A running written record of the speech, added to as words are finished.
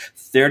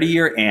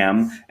30-year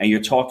AM, and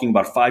you're talking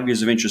about 5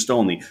 years of interest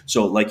only.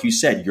 So like you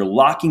said, you're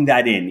locking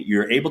that in.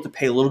 You're able to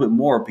pay a little bit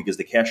more because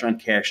the cash on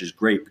cash is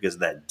great because of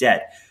that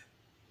debt.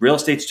 Real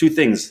estate's two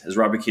things, as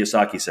Robert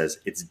Kiyosaki says.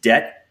 It's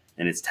debt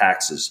and it's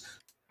taxes.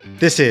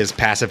 This is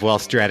Passive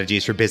Wealth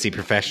Strategies for Busy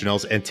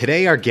Professionals, and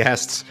today our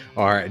guests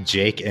are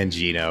Jake and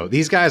Gino.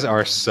 These guys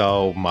are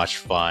so much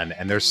fun,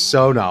 and they're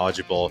so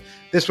knowledgeable.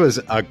 This was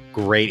a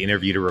great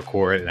interview to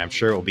record, and I'm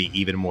sure it will be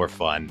even more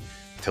fun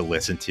to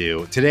listen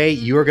to. Today,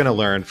 you are going to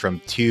learn from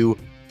two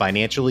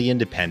financially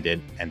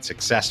independent and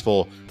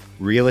successful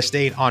real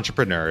estate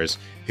entrepreneurs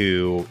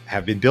who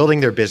have been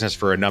building their business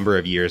for a number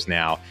of years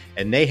now,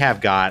 and they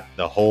have got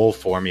the whole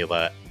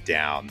formula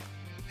down.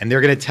 And they're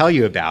going to tell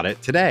you about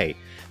it today.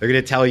 They're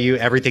going to tell you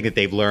everything that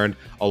they've learned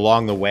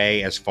along the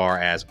way as far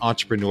as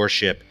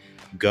entrepreneurship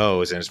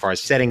goes and as far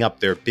as setting up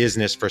their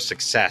business for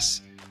success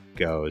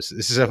goes.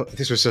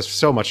 This was just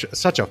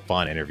such a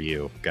fun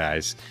interview,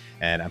 guys.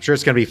 And I'm sure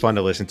it's going to be fun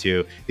to listen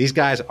to. These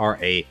guys are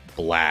a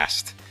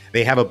blast.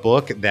 They have a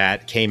book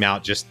that came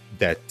out just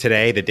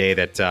today, the day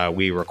that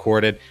we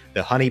recorded,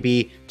 The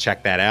Honeybee.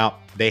 Check that out.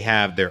 They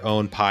have their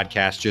own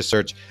podcast. Just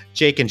search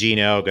Jake and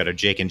Gino. Go to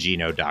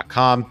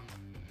jakeandgino.com.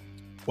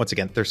 Once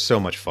again, they're so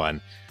much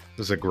fun.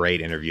 This was a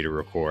great interview to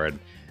record.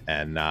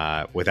 And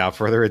without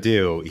further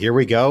ado, here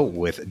we go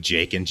with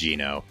Jake and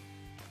Gino.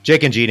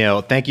 Jake and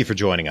Gino, thank you for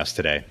joining us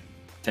today.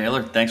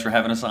 Taylor, thanks for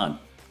having us on.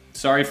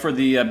 Sorry for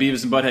the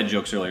Beavis and Butthead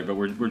jokes earlier, but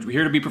we're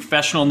here to be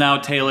professional now,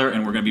 Taylor,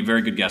 and we're going to be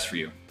very good guests for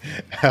you.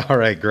 All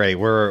right, great.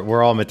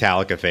 We're all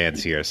Metallica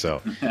fans here,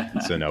 so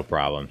no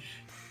problem.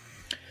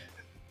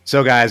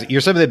 So guys,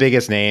 you're some of the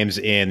biggest names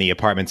in the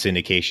apartment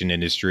syndication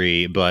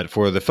industry, but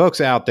for the folks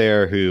out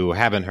there who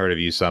haven't heard of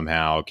you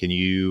somehow, can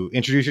you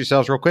introduce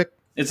yourselves real quick?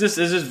 Is this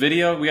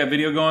video? We got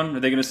video going? Are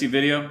they going to see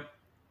video?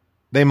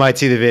 They might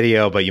see the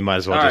video, but you might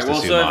as well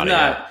assume audio.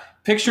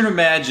 Not, picture and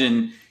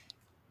imagine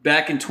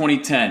back in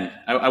 2010,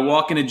 I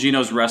walk into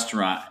Gino's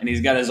restaurant and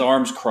he's got his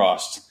arms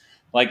crossed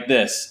like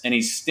this, and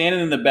he's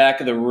standing in the back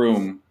of the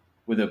room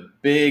with a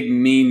big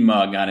mean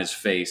mug on his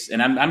face,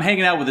 and I'm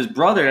hanging out with his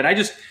brother, and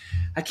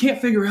I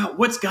can't figure out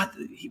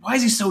why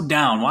is he so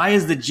down? Why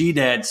is the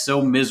G-Dad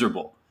so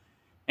miserable?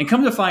 And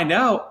come to find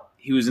out,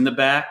 he was in the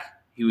back.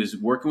 He was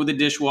working with the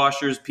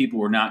dishwashers. People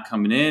were not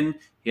coming in.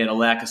 He had a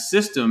lack of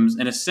systems.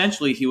 And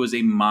essentially, he was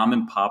a mom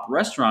and pop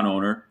restaurant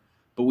owner,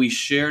 but we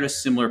shared a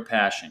similar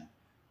passion.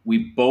 We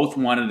both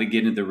wanted to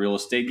get into the real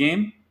estate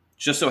game.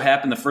 Just so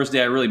happened the first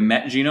day I really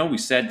met Gino, we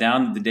sat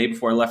down the day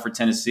before I left for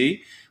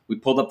Tennessee. We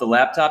pulled up the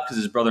laptop because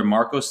his brother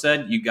Marco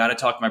said, "You got to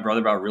talk to my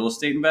brother about real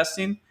estate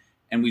investing."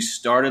 And we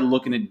started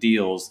looking at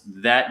deals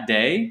that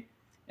day.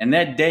 And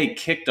that day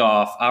kicked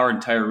off our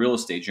entire real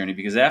estate journey,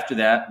 because after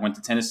that, went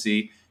to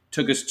Tennessee,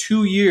 took us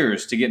 2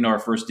 years to get into our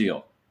first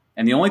deal.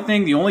 And the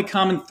only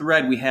common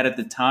thread we had at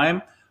the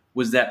time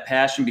was that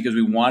passion, because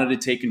we wanted to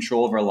take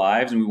control of our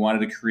lives and we wanted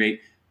to create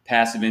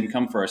passive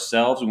income for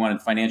ourselves. We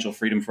wanted financial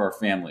freedom for our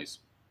families.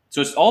 So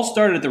it all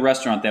started at the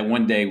restaurant that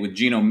one day with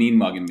Gino mean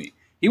mugging me.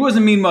 He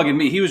wasn't mean mugging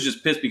me. He was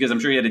just pissed because I'm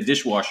sure he had a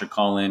dishwasher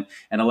call in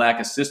and a lack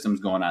of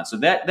systems going on. So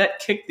that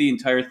kicked the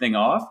entire thing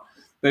off.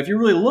 But if you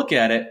really look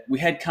at it, we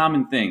had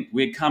common things.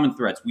 We had common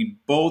threats. We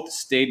both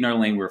stayed in our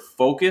lane. We were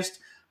focused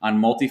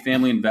on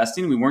multifamily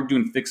investing. We weren't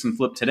doing fix and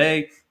flip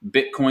today,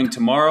 Bitcoin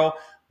tomorrow.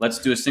 Let's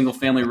do a single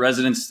family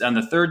residence on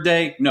the third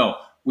day. No,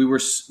 we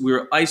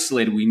were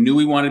isolated. We knew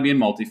we wanted to be in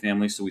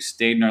multifamily, so we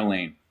stayed in our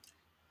lane.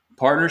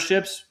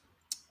 Partnerships,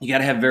 you got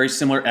to have very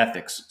similar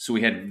ethics. So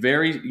we had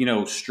very,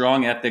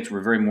 strong ethics.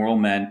 We're very moral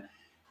men.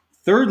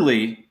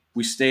 Thirdly,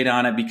 we stayed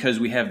on it because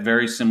we have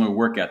very similar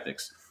work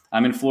ethics.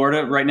 I'm in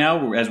Florida right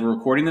now. As we're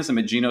recording this, I'm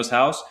at Gino's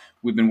house.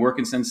 We've been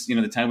working since,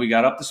 the time we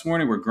got up this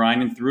morning. We're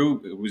grinding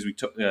through. As we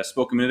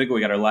spoke a minute ago,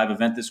 we got our live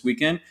event this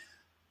weekend.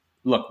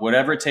 Look,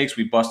 whatever it takes,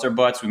 we bust our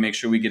butts. We make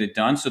sure we get it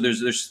done. So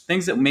there's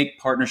things that make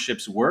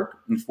partnerships work.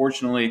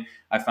 Unfortunately,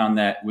 I found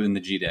that within the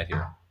G-Dad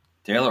here.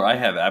 Taylor, I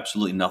have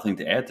absolutely nothing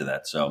to add to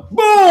that. So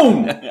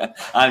boom!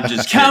 I'm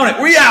just count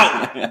it. We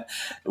out.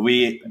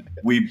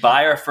 We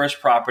buy our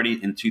first property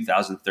in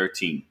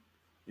 2013.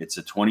 It's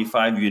a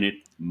 25-unit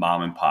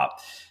mom and pop.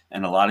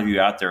 And a lot of you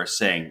out there are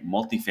saying,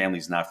 multifamily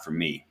is not for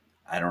me.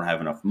 I don't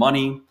have enough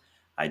money.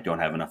 I don't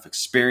have enough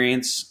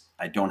experience.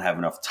 I don't have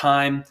enough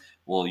time.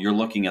 Well, you're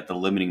looking at the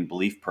limiting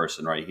belief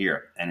person right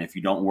here. And if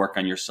you don't work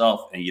on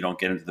yourself and you don't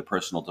get into the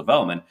personal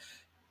development,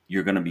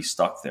 you're going to be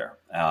stuck there.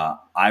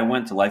 I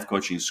went to life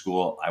coaching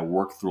school. I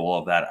worked through all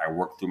of that. I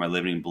worked through my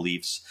limiting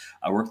beliefs.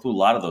 I worked through a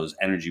lot of those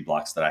energy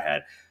blocks that I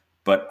had.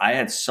 But I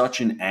had such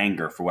an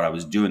anger for what I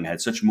was doing. I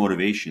had such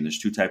motivation. There's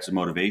two types of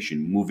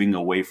motivation: moving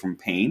away from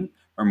pain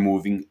or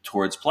moving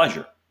towards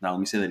pleasure. Now, let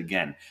me say that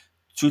again.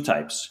 Two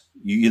types.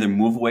 You either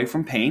move away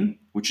from pain,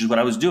 which is what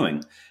I was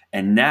doing,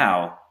 and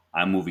now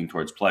I'm moving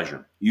towards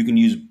pleasure. You can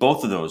use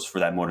both of those for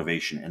that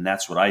motivation, and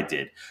that's what I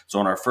did. So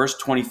on our first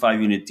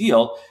 25-unit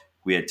deal,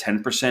 we had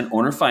 10%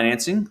 owner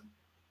financing,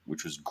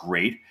 which was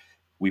great.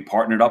 We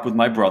partnered up with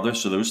my brother,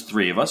 so there was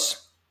three of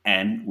us,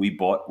 and we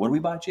bought, what did we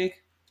buy,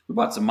 Jake? We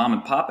bought some mom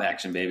and pop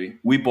action, baby.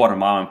 We bought a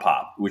mom and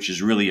pop, which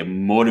is really a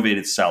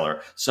motivated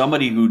seller,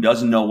 somebody who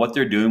doesn't know what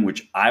they're doing,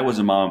 which I was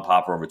a mom and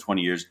pop for over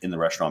 20 years in the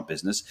restaurant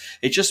business.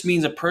 It just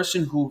means a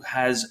person who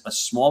has a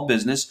small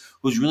business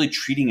who's really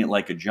treating it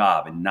like a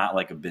job and not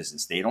like a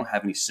business. They don't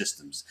have any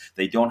systems.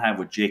 They don't have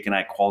what Jake and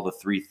I call the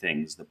three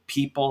things: the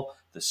people,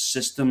 the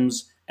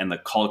systems, and the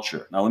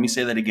culture. Now, let me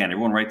say that again.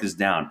 Everyone write this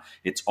down.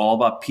 It's all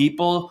about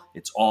people,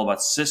 it's all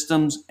about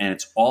systems, and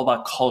it's all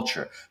about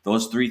culture.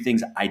 Those three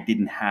things I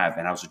didn't have,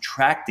 and I was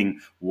attracting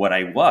what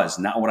I was,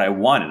 not what I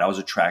wanted. I was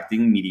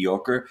attracting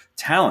mediocre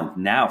talent.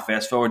 Now,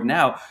 fast forward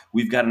now,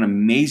 we've got an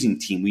amazing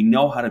team. We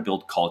know how to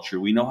build culture.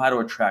 We know how to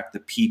attract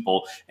the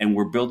people, and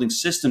we're building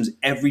systems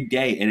every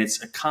day, and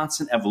it's a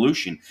constant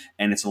evolution,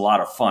 and it's a lot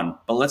of fun.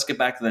 But let's get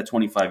back to that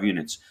 25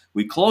 units.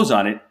 We close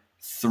on it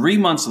 3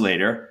 months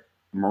later,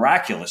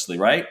 miraculously,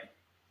 right?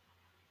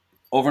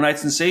 Overnight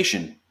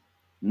sensation.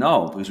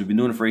 No, because we've been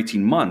doing it for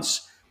 18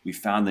 months. We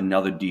found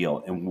another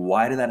deal. And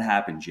why did that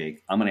happen,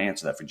 Jake? I'm going to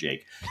answer that for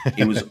Jake.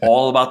 It was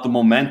all about the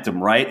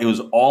momentum, right? It was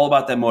all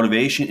about that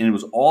motivation, and it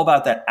was all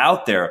about that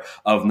out there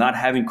of not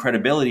having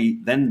credibility.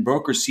 Then the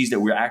broker sees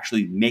that we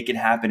actually make it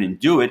happen and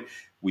do it.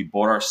 We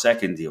bought our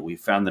second deal. We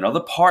found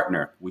another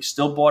partner. We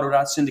still bought it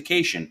without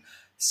syndication.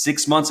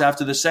 6 months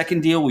after the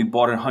second deal, we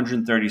bought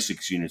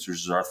 136 units, which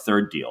is our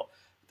third deal.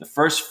 The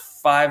first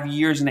 5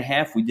 years and a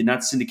half, we did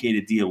not syndicate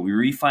a deal. We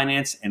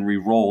refinanced and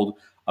re-rolled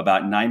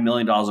about $9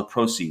 million of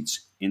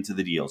proceeds into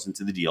the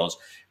deals.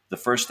 The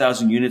first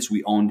 1,000 units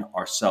we owned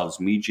ourselves,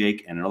 me,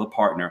 Jake, and another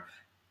partner.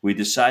 We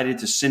decided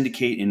to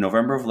syndicate in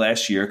November of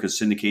last year because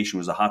syndication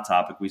was a hot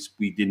topic.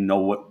 We didn't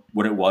know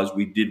what it was.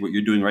 We did what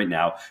you're doing right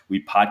now.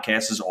 We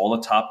podcasted all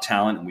the top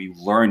talent, and we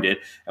learned it,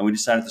 and we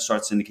decided to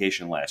start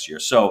syndication last year.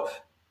 So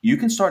you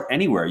can start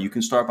anywhere. You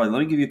can start by, let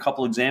me give you a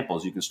couple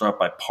examples. You can start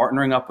by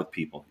partnering up with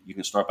people. You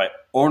can start by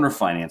owner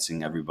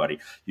financing everybody.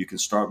 You can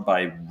start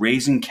by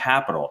raising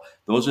capital.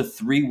 Those are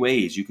 3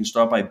 ways. You can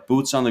start by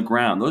boots on the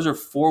ground. Those are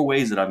 4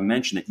 ways that I've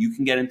mentioned that you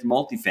can get into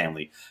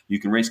multifamily. You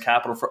can raise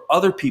capital for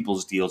other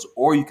people's deals,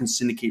 or you can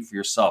syndicate for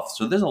yourself.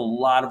 So there's a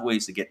lot of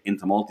ways to get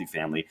into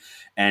multifamily.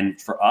 And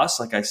for us,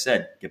 like I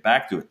said, get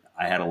back to it.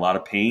 I had a lot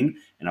of pain,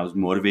 and I was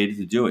motivated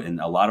to do it. And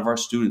a lot of our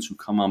students who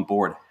come on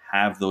board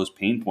have those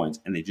pain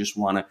points, and they just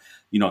want to,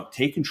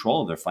 take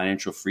control of their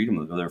financial freedom,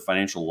 of their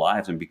financial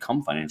lives, and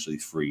become financially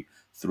free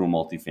through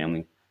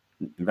multifamily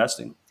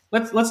investing.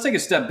 Let's take a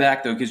step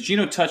back, though, because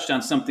Gino touched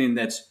on something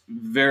that's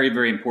very,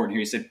 very important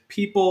here. He said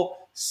people,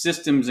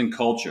 systems, and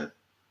culture.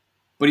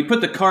 But he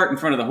put the cart in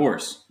front of the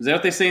horse. Is that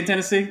what they say in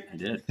Tennessee? I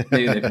did.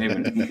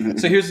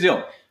 So here's the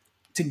deal.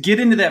 To get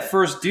into that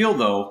first deal,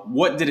 though,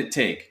 what did it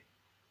take?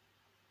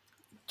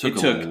 It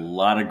took a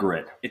lot of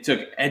grit. It took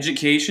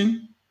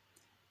education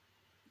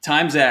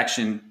times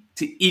action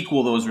to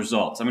equal those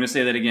results. I'm going to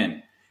say that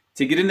again.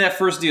 To get in that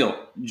first deal,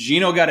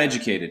 Gino got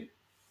educated.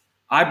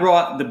 I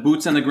brought the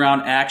boots on the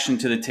ground action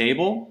to the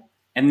table,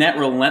 and that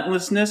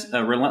relentlessness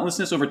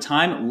over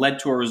time led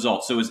to our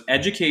results. So it was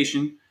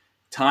education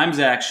times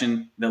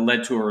action that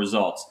led to our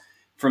results.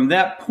 From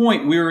that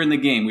point, we were in the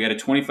game. We had a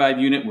 25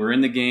 unit. We're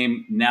in the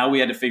game. Now we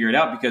had to figure it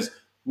out because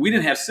we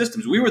didn't have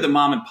systems. We were the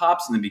mom and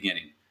pops in the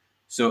beginning.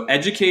 So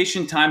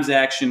education times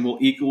action will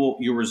equal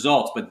your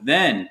results. But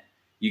then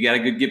you got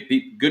to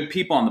get good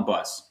people on the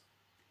bus.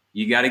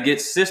 You got to get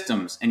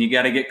systems, and you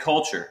got to get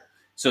culture.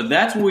 So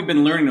that's what we've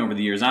been learning over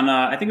the years.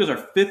 I think it was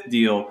our 5th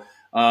deal.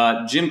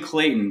 Jim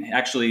Clayton,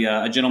 actually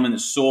a gentleman that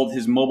sold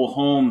his mobile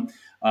home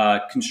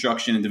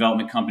construction and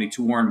development company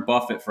to Warren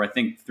Buffett for, I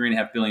think,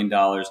 $3.5 billion.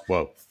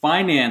 Whoa.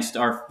 Financed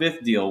our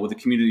 5th deal with a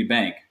community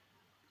bank.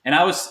 And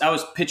I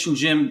was pitching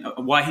Jim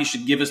why he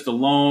should give us the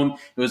loan.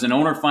 It was an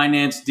owner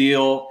finance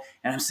deal.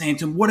 And I'm saying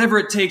to him, whatever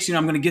it takes,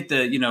 I'm going to get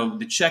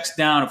the checks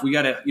down. If we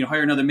got to,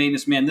 hire another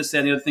maintenance man, this, that,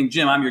 and the other thing,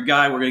 Jim, I'm your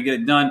guy. We're going to get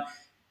it done.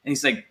 And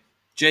he's like,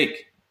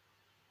 Jake,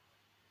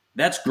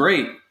 that's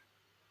great,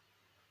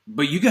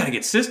 but you got to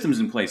get systems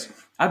in place.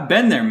 I've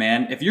been there,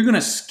 man. If you're going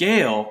to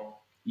scale,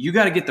 you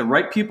got to get the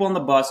right people on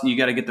the bus, and you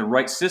got to get the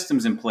right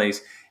systems in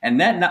place.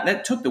 And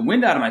that took the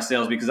wind out of my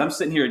sails because I'm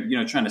sitting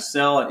here, trying to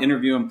sell and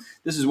interview him.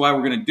 This is why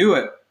we're going to do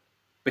it.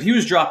 But he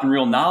was dropping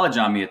real knowledge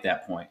on me at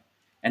that point.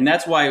 And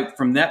that's why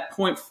from that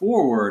point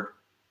forward,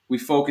 we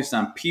focused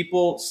on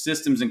people,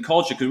 systems, and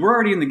culture because we're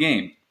already in the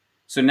game.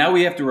 So now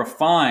we have to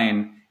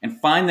refine and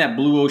find that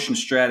blue ocean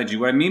strategy.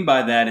 What I mean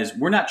by that is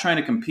we're not trying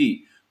to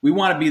compete. We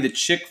want to be the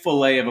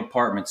Chick-fil-A of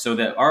apartments so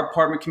that our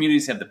apartment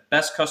communities have the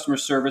best customer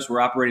service.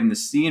 We're operating the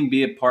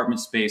C&B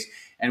apartment space.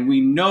 And we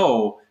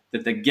know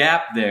that the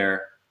gap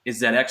there is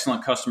that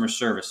excellent customer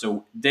service.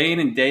 So day in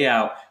and day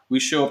out, we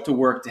show up to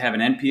work to have an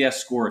NPS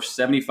score of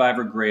 75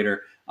 or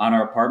greater on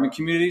our apartment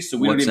communities. So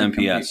we What's don't even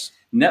NPS? compete.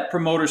 Net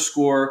Promoter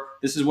Score.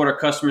 This is what our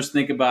customers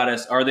think about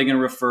us. Are they going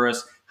to refer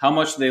us? How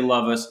much they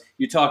love us?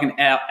 You're talking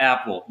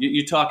Apple.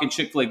 You're talking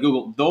Chick-fil-A,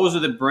 Google. Those are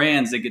the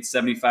brands that get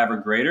 75 or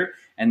greater,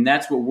 and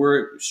that's what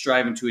we're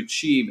striving to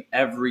achieve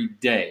every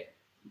day.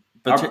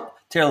 But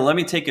Taylor, let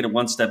me take it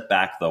one step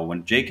back, though.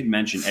 When Jake had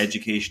mentioned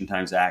education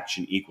times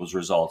action equals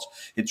results,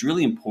 it's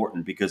really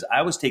important because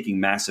I was taking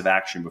massive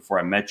action before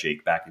I met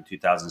Jake back in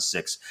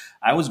 2006.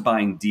 I was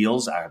buying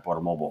deals. I bought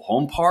a mobile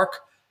home park.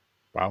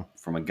 Wow.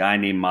 From a guy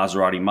named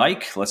Maserati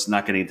Mike. Let's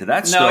not get into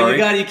that story.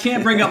 No, you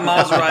can't bring up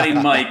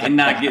Maserati Mike and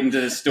not get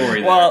into the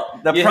story. Well,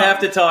 you have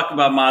to talk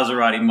about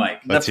Maserati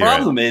Mike. The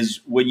problem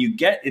is when you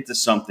get into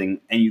something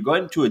and you go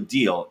into a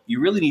deal, you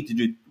really need to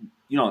do,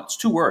 it's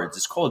 2 words.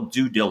 It's called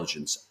due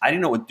diligence. I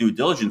didn't know what due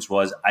diligence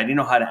was. I didn't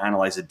know how to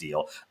analyze a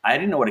deal. I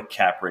didn't know what a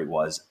cap rate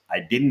was. I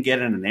didn't get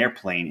in an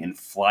airplane and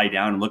fly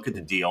down and look at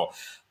the deal.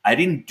 I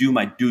didn't do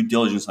my due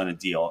diligence on a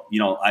deal.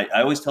 I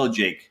always tell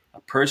Jake,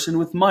 a person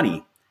with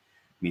money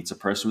meets a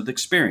person with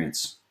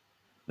experience.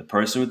 The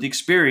person with the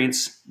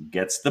experience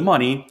gets the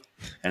money,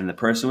 and the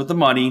person with the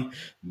money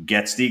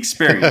gets the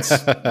experience.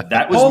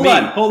 That was me.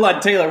 Hold on,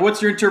 Taylor. What's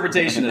your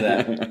interpretation of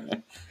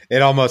that?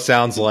 It almost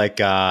sounds like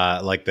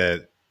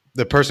the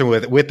person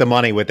with the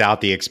money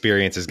without the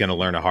experience is going to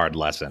learn a hard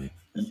lesson.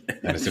 And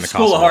it's going to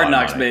School of Hard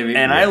Knocks, baby.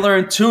 And I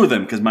learned 2 of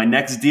them because my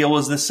next deal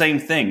was the same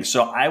thing.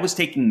 So I was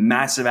taking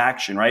massive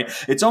action, right?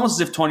 It's almost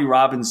as if Tony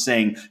Robbins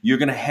saying you're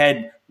going to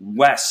head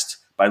west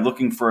by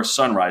looking for a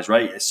sunrise,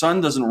 right? The sun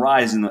doesn't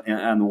rise on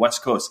the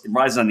West Coast. It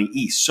rises on the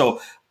East.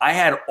 So I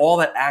had all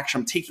that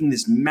action. I'm taking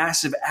this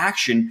massive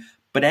action,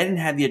 but I didn't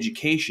have the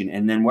education.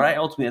 And then what I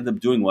ultimately ended up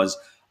doing was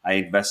I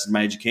invested in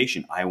my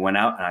education. I went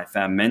out and I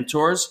found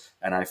mentors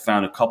and I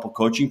found a couple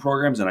coaching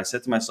programs. And I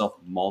said to myself,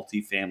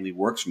 multifamily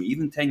works for me.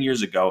 Even 10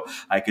 years ago,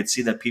 I could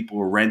see that people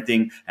were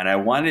renting, and I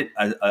wanted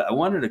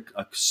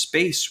a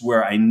space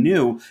where I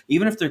knew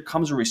even if there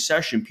comes a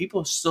recession,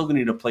 people are still going to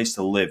need a place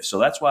to live. So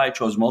that's why I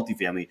chose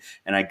multifamily,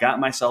 and I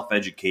got myself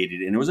educated.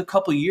 And it was a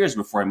couple of years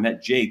before I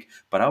met Jake,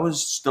 but I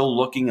was still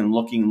looking and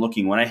looking and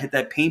looking. When I hit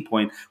that pain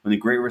point, when the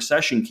Great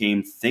Recession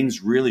came,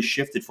 things really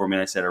shifted for me.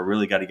 And I said, I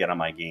really got to get on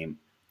my game.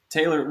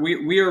 Taylor,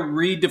 we are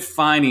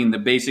redefining the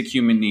basic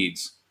human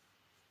needs.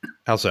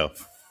 How so?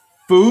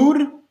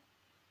 Food,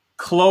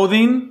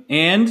 clothing,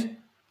 and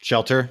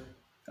shelter.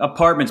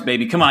 Apartments,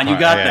 baby. Come on, you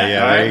got that.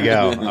 Yeah, right? There you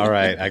go. All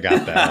right, I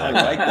got that. I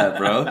like that,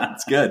 bro.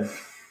 It's good.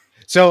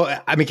 So,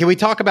 can we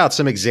talk about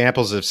some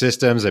examples of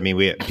systems?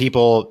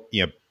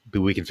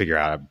 We can figure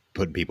out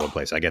putting people in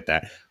place. I get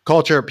that.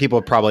 Culture, people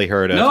have probably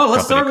heard of. No,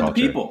 let's start with the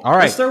people. All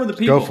right, let's start with the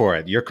people. Go for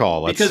it. Your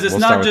call. Because it's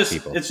not just.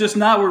 It's just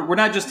not. We're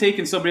not just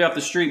taking somebody off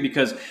the street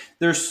because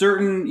there's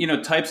certain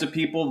types of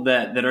people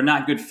that are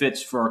not good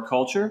fits for our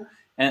culture,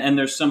 and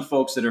there's some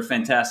folks that are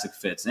fantastic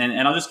fits.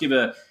 And I'll just give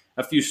a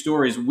few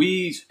stories.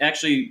 We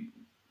actually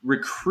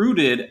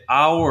recruited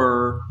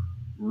our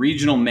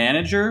regional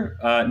manager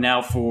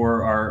now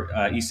for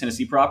our East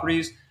Tennessee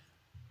properties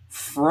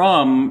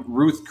from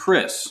Ruth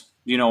Chris.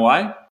 Do you know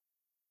why?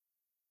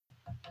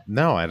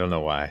 No, I don't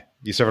know why.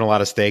 You serving a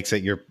lot of steaks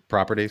at your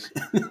properties?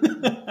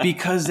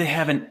 Because they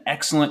have an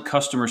excellent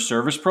customer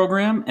service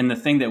program. And the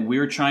thing that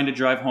we're trying to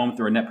drive home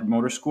through our Net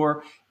Promoter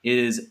Score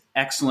is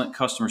excellent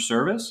customer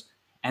service.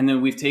 And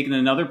then we've taken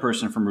another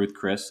person from Ruth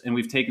Chris, and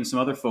we've taken some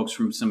other folks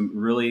from some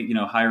really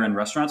higher end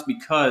restaurants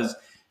because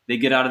they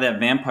get out of that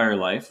vampire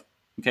life.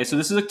 Okay, so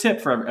this is a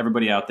tip for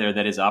everybody out there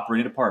that is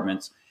operating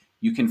apartments.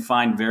 You can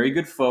find very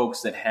good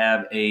folks that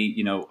have a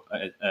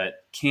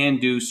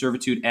can-do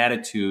servitude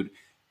attitude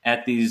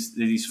at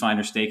these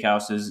finer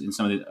steakhouses and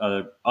some of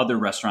the other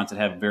restaurants that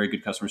have very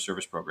good customer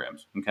service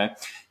programs. Okay,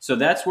 so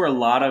that's where a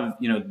lot of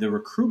the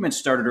recruitment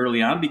started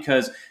early on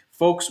because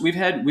folks, we've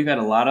had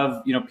a lot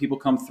of people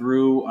come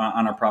through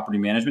on our property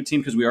management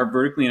team because we are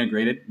vertically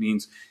integrated.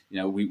 Means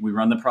we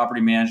run the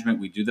property management,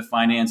 we do the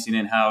financing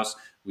in house,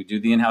 we do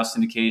the in-house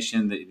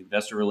syndication, the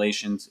investor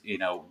relations.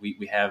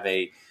 We have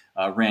a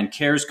Rand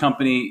Cares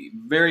company,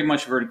 very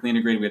much vertically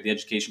integrated. We have the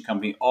education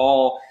company,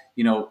 all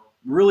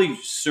really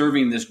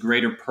serving this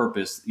greater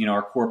purpose.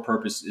 Our core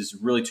purpose is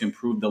really to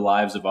improve the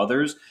lives of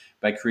others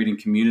by creating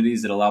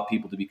communities that allow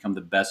people to become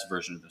the best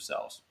version of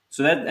themselves.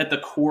 So that at the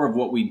core of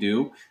what we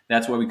do,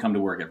 that's why we come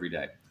to work every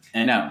day.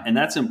 And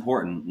that's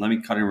important. Let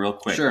me cut in real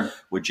quick. Sure.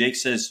 What Jake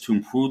says, to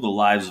improve the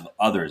lives of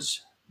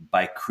others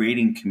by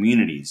creating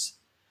communities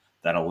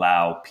that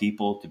allow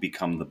people to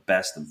become the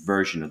best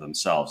version of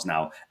themselves.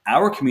 Now,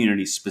 our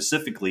communities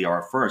specifically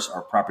are first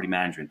our property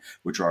management,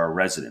 which are our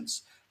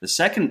residents. The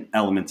second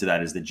element to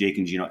that is the Jake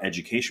and Gino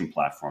education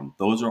platform.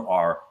 Those are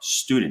our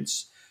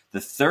students.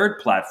 The third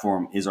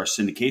platform is our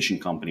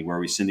syndication company, where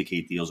we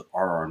syndicate deals,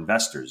 are our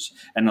investors.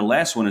 And the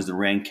last one is the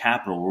Rand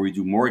Capital, where we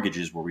do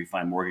mortgages, where we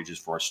find mortgages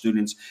for our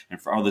students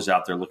and for others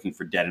out there looking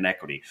for debt and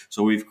equity.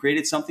 So we've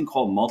created something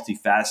called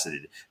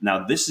multifaceted.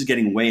 Now, this is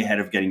getting way ahead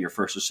of getting your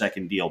first or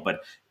second deal,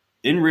 but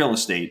in real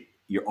estate,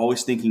 you're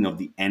always thinking of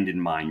the end in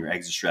mind, your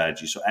exit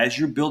strategy. So as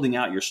you're building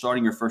out, you're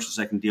starting your first or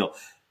second deal,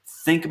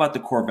 think about the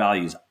core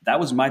values. That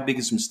was my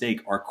biggest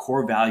mistake. Our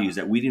core values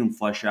that we didn't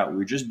flesh out.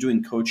 We're just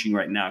doing coaching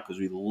right now because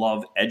we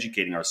love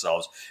educating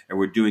ourselves, and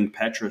we're doing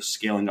Petra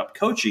scaling up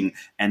coaching.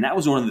 And that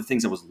was one of the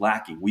things that was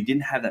lacking. We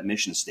didn't have that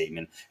mission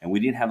statement, and we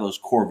didn't have those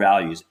core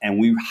values, and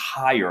we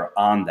hire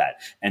on that.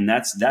 And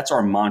that's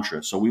our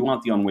mantra. So we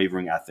want the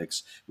unwavering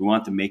ethics. We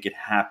want to make it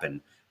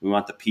happen. We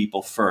want the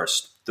people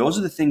first. Those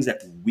are the things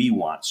that we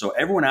want. So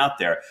everyone out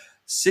there,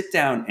 sit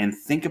down and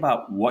think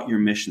about what your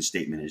mission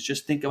statement is.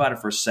 Just think about it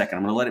for a second.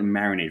 I'm going to let it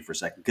marinate for a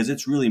second because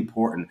it's really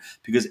important,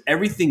 because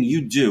everything you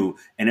do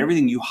and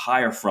everything you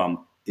hire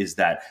from is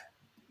that.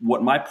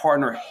 What my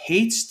partner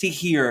hates to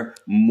hear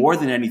more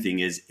than anything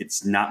is,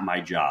 it's not my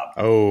job.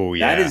 Oh,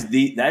 yeah.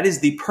 That is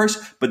the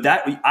person. But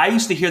that, I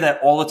used to hear that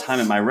all the time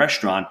in my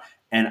restaurant,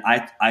 and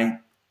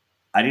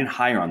I didn't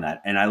hire on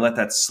that, and I let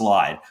that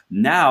slide.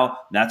 Now,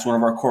 that's one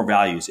of our core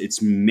values.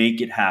 It's make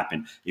it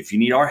happen. If you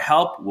need our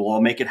help, we'll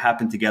all make it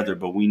happen together,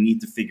 but we need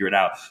to figure it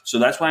out. So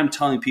that's why I'm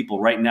telling people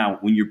right now,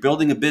 when you're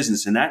building a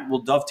business, and that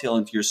will dovetail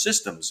into your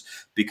systems,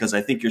 because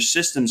I think your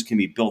systems can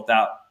be built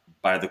out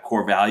by the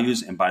core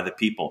values and by the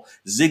people.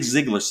 Zig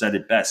Ziglar said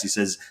it best. He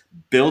says,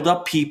 build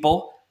up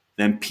people,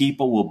 then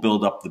people will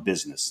build up the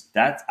business.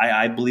 That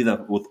I believe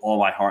that with all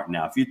my heart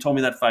now. If you told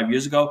me that 5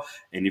 years ago,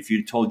 and if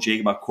you told Jake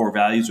about core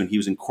values when he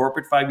was in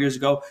corporate 5 years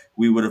ago,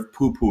 we would have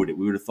poo-pooed it.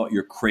 We would have thought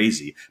you're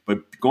crazy.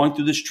 But going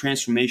through this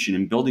transformation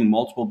and building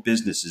multiple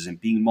businesses and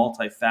being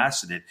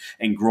multifaceted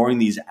and growing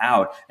these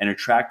out and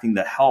attracting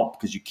the help,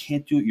 because you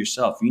can't do it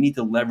yourself. You need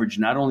to leverage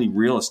not only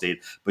real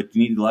estate, but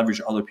you need to leverage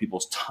other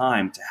people's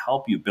time to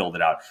help you build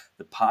it out.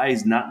 The pie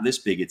is not this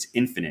big, it's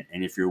infinite.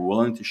 And if you're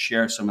willing to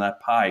share some of that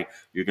pie,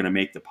 you're going to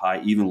make the pie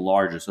even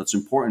larger. So it's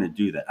important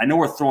to do that. I know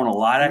we're throwing a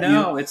lot at you.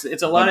 No, it's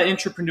a lot of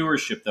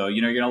entrepreneurship, though.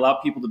 You're going to allow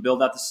people to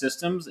build out the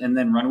systems and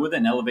then run with it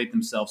and elevate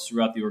themselves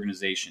throughout the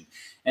organization.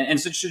 And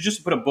so just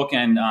to put a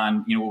bookend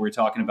on, what we're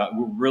talking about,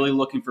 we're really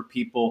looking for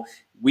people.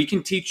 We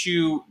can teach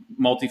you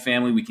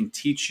multifamily. We can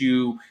teach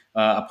you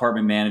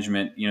apartment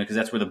management, because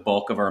that's where the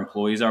bulk of our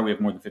employees are. We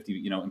have more than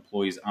 50,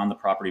 employees on the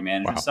property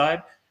management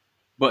side.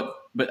 But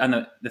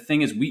on the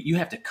thing is, you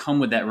have to come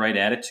with that right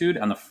attitude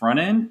on the front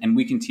end, and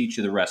we can teach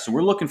you the rest. So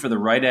we're looking for the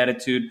right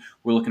attitude.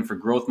 We're looking for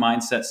growth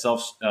mindset,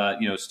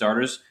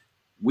 starters.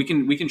 We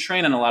can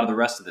train on a lot of the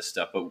rest of this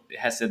stuff, but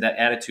that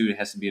attitude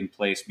has to be in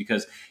place,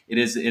 because it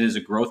is a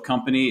growth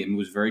company. It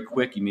moves very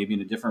quick. You may be in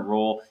a different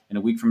role in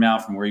a week from now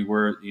from where you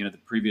were, the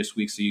previous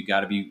week. So you got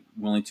to be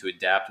willing to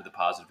adapt with a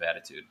positive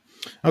attitude.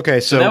 Okay,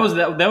 so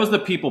that was the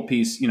people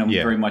piece,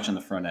 very much on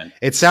the front end.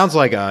 It sounds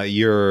like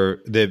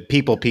the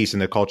people piece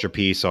and the culture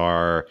piece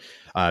are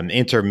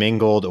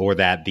intermingled, or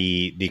that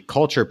the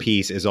culture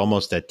piece is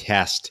almost a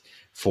test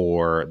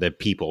for the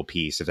people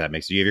piece, if that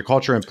makes sense. You have your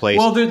culture in place.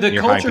 Well, the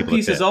culture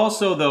piece is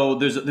also, though,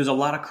 there's a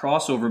lot of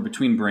crossover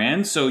between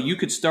brands. So you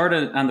could start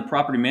on the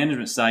property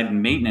management side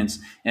and maintenance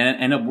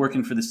and end up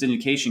working for the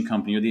syndication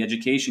company or the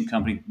education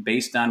company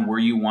based on where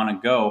you want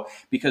to go.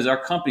 Because our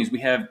companies,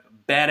 we have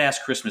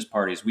badass Christmas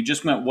parties. We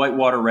just went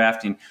whitewater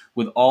rafting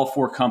with all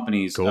 4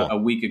 companies a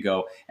week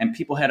ago, and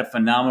people had a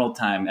phenomenal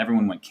time.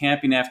 Everyone went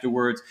camping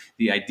afterwards.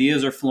 The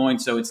ideas are flowing.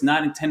 So it's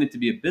not intended to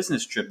be a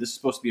business trip. This is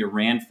supposed to be a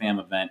RANFAM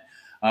event.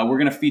 We're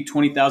going to feed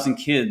 20,000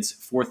 kids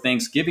for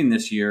Thanksgiving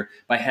this year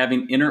by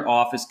having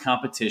inter-office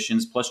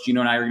competitions. Plus, Gino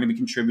and I are going to be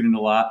contributing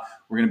a lot.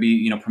 We're going to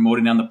be,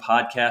 promoting on the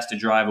podcast to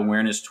drive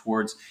awareness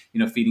towards,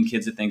 feeding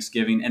kids at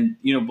Thanksgiving. And,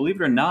 believe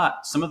it or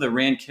not, some of the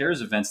Rand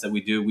Cares events that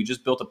we do, we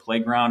just built a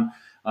playground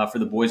for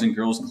the Boys and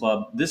Girls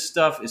Club. This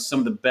stuff is some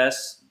of the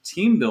best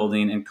team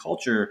building and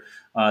culture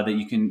that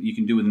you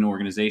can do with an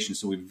organization.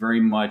 So we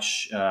very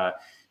much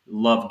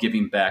love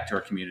giving back to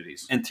our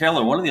communities. And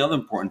Taylor, one of the other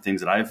important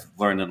things that I've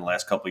learned in the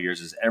last couple of years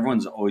is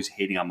everyone's always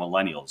hating on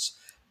millennials.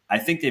 I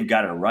think they've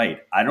got it right.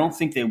 I don't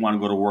think they want to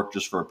go to work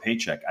just for a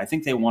paycheck. I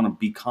think they want to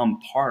become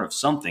part of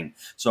something.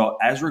 So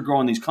as we're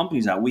growing these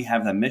companies out, we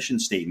have that mission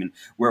statement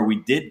where we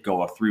did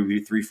go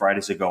three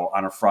Fridays ago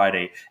on a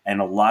Friday, and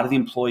a lot of the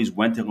employees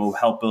went to go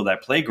help build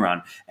that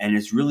playground, and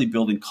it's really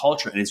building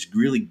culture, and it's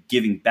really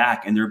giving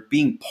back, and they're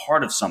being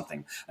part of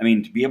something. I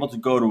mean, to be able to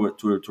go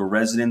to a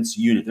residence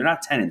unit, they're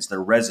not tenants,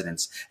 they're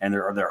residents, and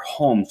they're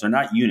homes, they're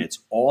not units.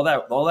 All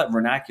that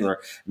vernacular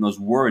and those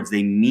words,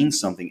 they mean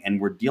something, and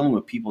we're dealing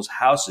with people's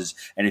houses.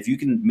 And if you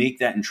can make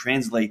that and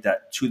translate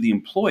that to the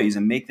employees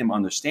and make them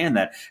understand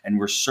that, and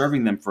we're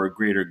serving them for a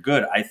greater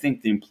good, I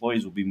think the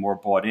employees will be more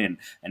bought in,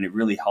 and it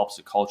really helps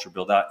the culture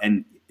build out.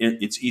 And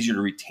it's easier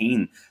to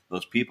retain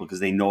those people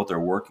because they know what they're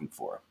working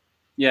for.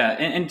 Yeah,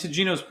 and to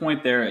Gino's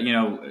point there,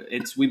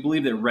 we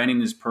believe that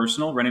renting is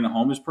personal, renting a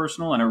home is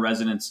personal, and our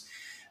residents,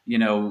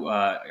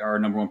 are our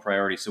number one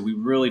priority. So we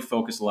really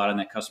focus a lot on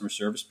that customer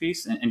service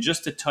piece. And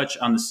just to touch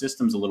on the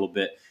systems a little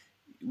bit,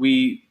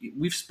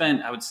 we've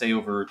spent, I would say,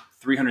 over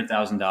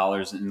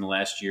 $300,000 in the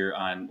last year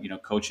on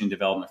coaching and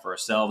development for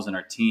ourselves and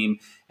our team.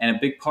 And a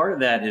big part of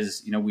that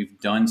is we've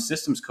done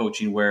systems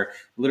coaching where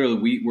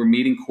literally we're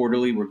meeting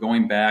quarterly. We're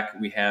going back.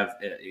 We have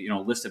a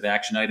list of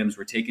action items.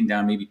 We're taking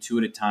down maybe 2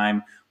 at a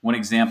time. One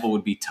example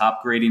would be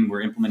top grading.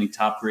 We're implementing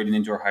top grading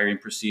into our hiring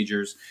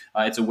procedures.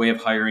 It's a way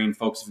of hiring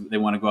folks. If they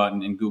want to go out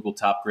and Google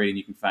top grading,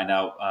 you can find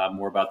out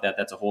more about that.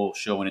 That's a whole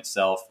show in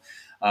itself.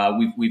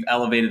 We've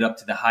elevated up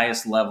to the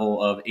highest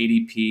level of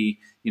ADP,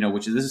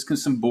 this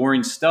is some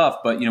boring stuff.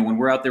 But, when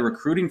we're out there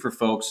recruiting for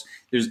folks,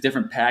 there's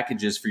different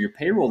packages for your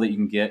payroll that you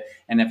can get.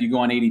 And if you go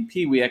on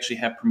ADP, we actually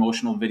have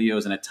promotional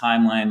videos and a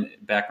timeline,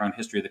 background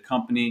history of the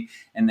company,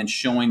 and then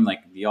showing like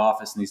the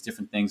office and these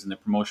different things in the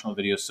promotional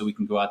videos so we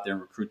can go out there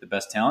and recruit the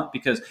best talent.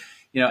 Because,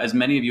 as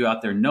many of you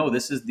out there know,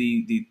 this is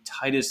the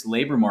tightest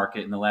labor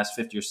market in the last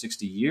 50 or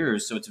 60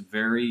 years. So it's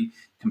very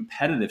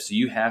competitive. So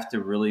you have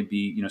to really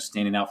be,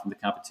 standing out from the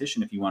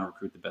competition if you want to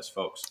recruit the best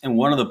folks. And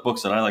one of the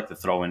books that I like to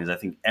throw in is I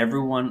think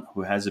everyone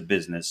who has a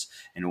business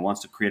and who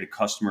wants to create a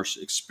customer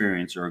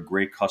experience or a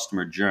great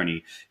customer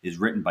journey is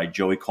written by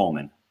Joey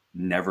Coleman.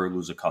 Never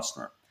Lose a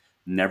Customer.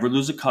 Never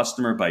Lose a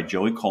Customer by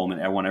Joey Coleman.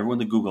 I want everyone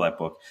to Google that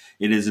book.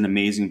 It is an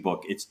amazing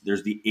book.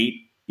 There's the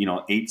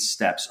 8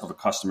 steps of a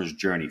customer's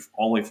journey,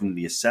 all the way from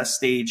the assess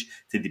stage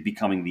to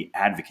becoming the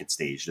advocate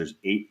stage. There's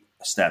 8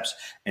 steps,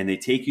 and they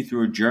take you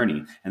through a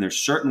journey. And there's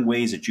certain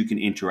ways that you can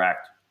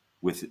interact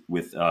with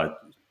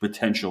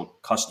potential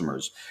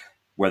customers,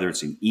 whether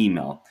it's an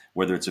email,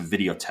 whether it's a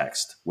video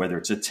text, whether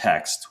it's a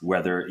text,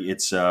 whether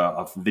it's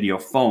a video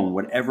phone,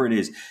 whatever it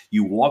is.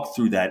 You walk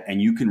through that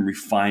and you can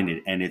refine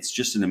it. And it's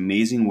just an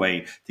amazing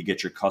way to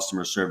get your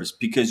customer service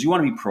because you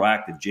want to be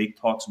proactive. Jake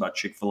talks about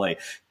Chick-fil-A.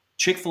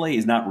 Chick-fil-A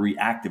is not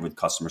reactive with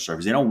customer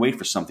service. They don't wait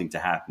for something to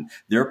happen.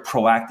 They're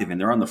proactive and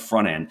they're on the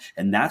front end.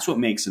 And that's what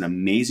makes an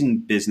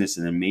amazing business,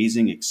 an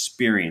amazing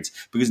experience,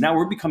 because now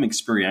we're becoming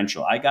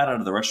experiential. I got out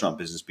of the restaurant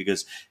business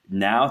because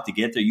now to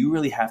get there, you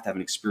really have to have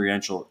an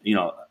experiential,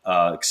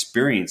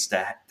 experience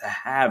to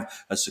have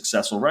a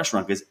successful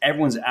restaurant because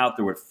everyone's out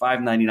there with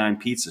 $5.99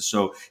 pizza.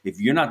 So if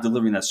you're not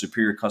delivering that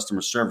superior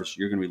customer service,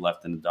 you're going to be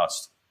left in the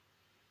dust.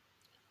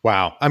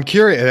 Wow. I'm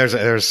curious.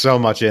 There's so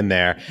much in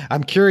there.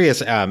 I'm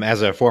curious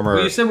as a former...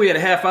 Well, you said we had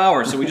a half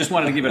hour, so we just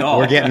wanted to give it all.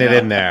 We're getting it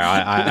in there.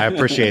 I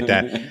appreciate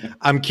that.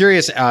 I'm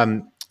curious,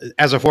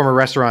 as a former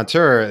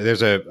restaurateur,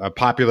 there's a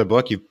popular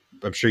book,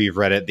 I'm sure you've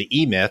read it, The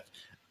E-Myth,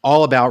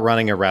 all about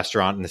running a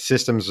restaurant and the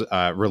systems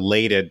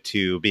related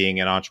to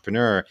being an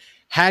entrepreneur.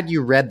 Had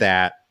you read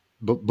that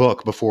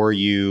book before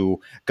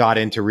you got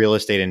into real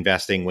estate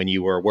investing when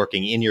you were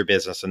working in your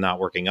business and not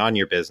working on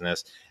your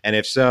business? And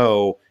if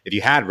so, if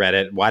you had read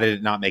it, why did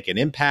it not make an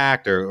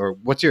impact or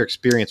what's your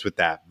experience with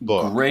that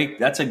book? Great.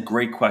 That's a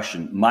great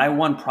question. My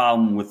one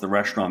problem with the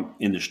restaurant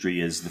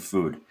industry is the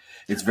food.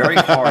 It's very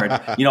hard.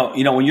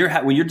 When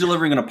you're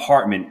delivering an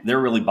apartment,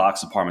 they're really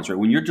box apartments, right?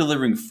 When you're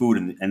delivering food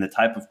and the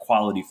type of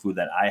quality food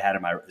that I had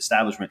in my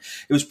establishment,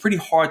 it was pretty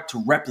hard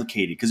to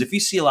replicate it. Because if you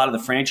see a lot of the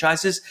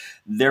franchises,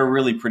 they're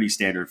really pretty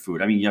standard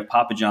food. I mean, you have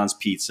Papa John's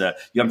pizza.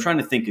 I'm trying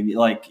to think of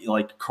like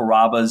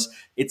Carrabba's.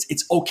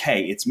 It's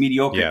okay. It's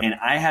mediocre. Yeah. And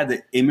I had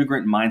the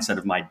immigrant mindset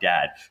of my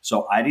dad.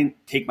 So I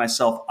didn't take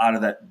myself out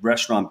of that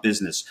restaurant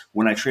business.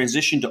 When I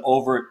transitioned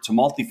over to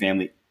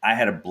multifamily, I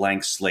had a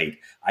blank slate.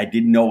 I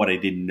didn't know what I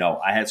didn't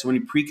know. I had so many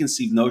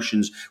preconceived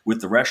notions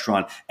with the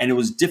restaurant, and it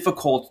was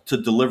difficult to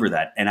deliver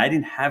that. And I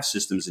didn't have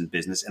systems in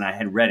business, and I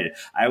had read it.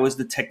 I was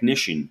the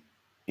technician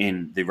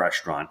in the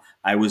restaurant.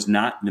 I was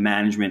not the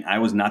management. I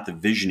was not the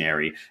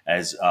visionary,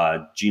 as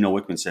Gino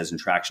Wickman says in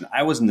Traction.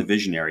 I wasn't the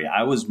visionary.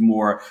 I was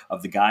more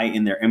of the guy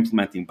in there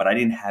implementing, but I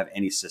didn't have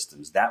any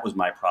systems. That was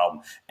my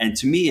problem. And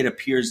to me, it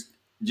appears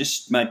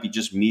might be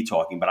just me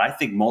talking, but I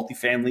think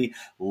multifamily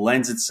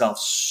lends itself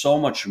so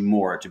much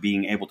more to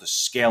being able to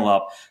scale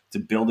up, to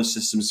build the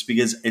systems.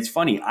 Because it's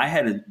funny, I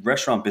had a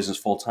restaurant business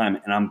full time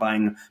and I'm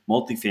buying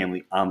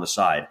multifamily on the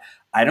side.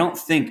 I don't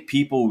think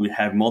people would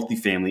have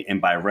multifamily and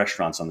buy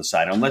restaurants on the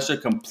side unless they're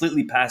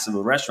completely passive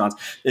with restaurants.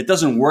 It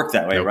doesn't work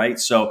that way, nope. Right?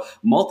 So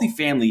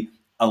multifamily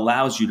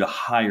allows you to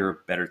hire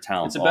better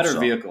talent. It's a better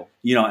vehicle.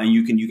 And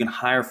you can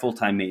hire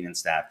full-time maintenance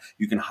staff.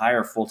 You can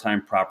hire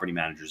full-time property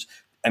managers.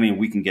 I mean,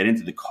 we can get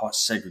into the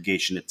cost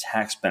segregation, the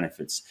tax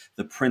benefits,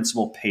 the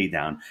principal pay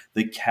down,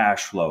 the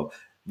cash flow,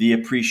 the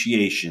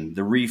appreciation,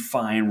 the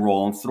refine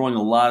roll. I'm throwing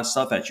a lot of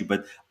stuff at you,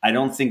 but I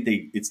don't think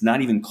it's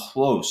not even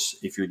close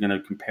if you're going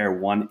to compare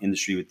one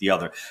industry with the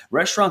other.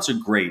 Restaurants are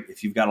great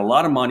if you've got a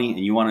lot of money and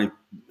you want to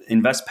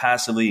invest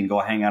passively and go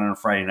hang out on a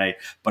Friday night.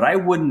 But I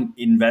wouldn't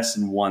invest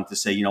in one to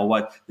say, you know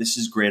what, this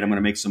is great, I'm going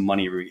to make some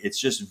money. It's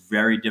just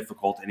very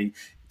difficult. And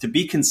to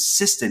be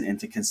consistent and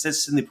to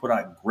consistently put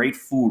out great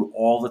food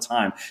all the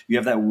time, you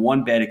have that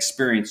one bad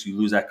experience, you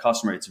lose that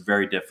customer. It's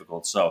very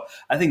difficult. So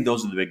I think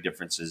those are the big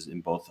differences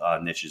in both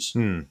niches.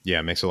 Yeah,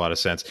 it makes a lot of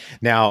sense.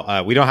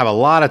 Now, we don't have a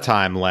lot of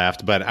time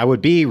left, but I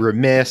would be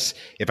remiss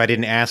if I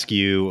didn't ask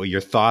you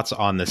your thoughts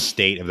on the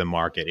state of the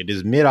market. It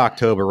is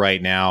mid-October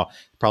right now.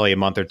 Probably a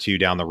month or two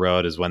down the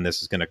road is when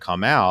this is going to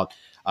come out.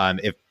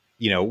 If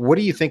what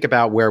do you think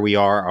about where we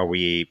are? Are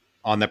we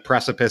on the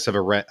precipice of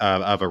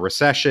a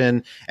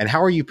recession? And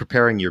how are you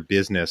preparing your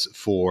business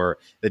for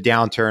the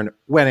downturn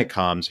when it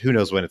comes? Who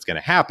knows when it's going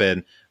to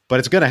happen, but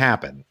it's going to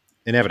happen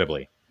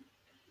inevitably.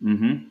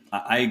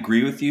 I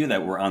agree with you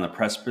that we're on the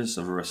precipice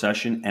of a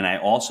recession. And I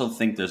also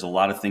think there's a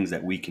lot of things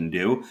that we can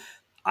do.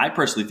 I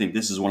personally think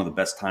this is one of the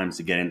best times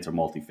to get into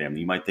multifamily.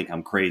 You might think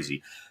I'm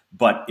crazy,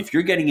 but if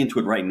you're getting into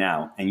it right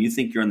now and you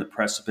think you're on the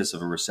precipice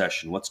of a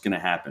recession, what's going to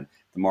happen?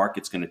 The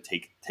market's going to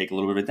take a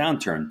little bit of a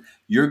downturn.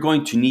 You're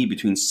going to need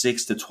between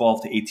 6 to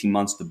 12 to 18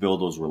 months to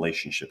build those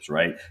relationships,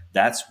 right?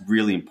 That's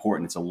really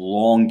important. It's a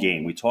long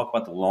game. We talk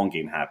about the long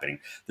game happening.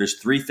 There's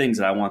three things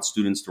that I want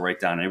students to write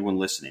down, and everyone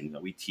listening,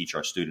 that we teach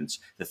our students,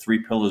 the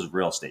three pillars of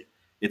real estate.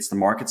 It's the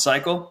market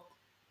cycle,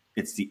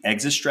 it's the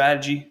exit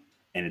strategy,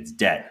 and it's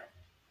debt.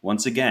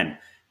 Once again,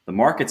 the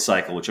market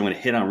cycle, which I'm going to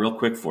hit on real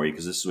quick for you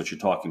because this is what you're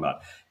talking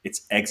about.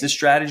 It's exit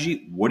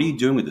strategy. What are you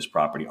doing with this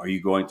property? Are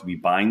you going to be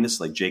buying this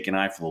like Jake and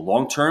I for the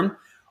long term?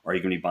 Or are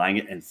you going to be buying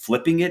it and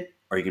flipping it?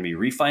 Are you going to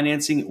be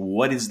refinancing?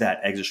 What does that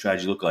exit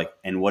strategy look like?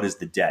 And what is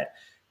the debt?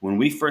 When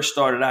we first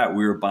started out,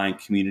 we were buying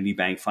community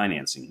bank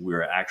financing. We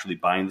were actually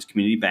buying this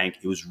community bank.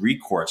 It was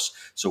recourse.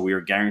 So we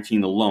were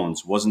guaranteeing the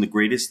loans. Wasn't the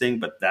greatest thing,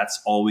 but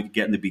that's all we could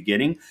get in the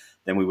beginning.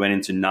 Then we went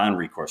into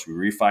non-recourse. We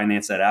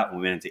refinanced that out and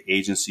we went into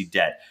agency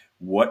debt.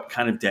 What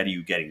kind of debt are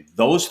you getting?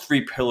 Those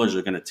three pillars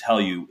are going to tell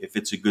you if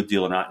it's a good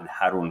deal or not and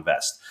how to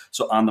invest.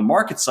 So on the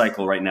market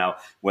cycle right now,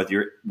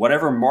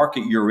 whatever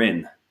market you're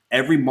in,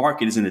 every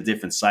market is in a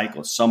different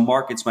cycle. Some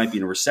markets might be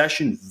in a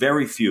recession,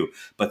 very few,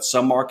 but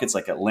some markets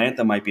like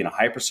Atlanta might be in a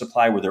hyper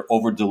supply where they're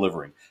over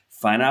delivering.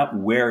 Find out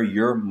where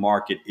your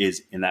market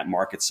is in that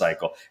market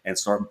cycle and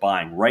start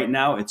buying. Right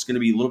now, it's going to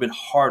be a little bit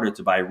harder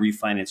to buy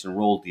refinance and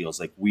roll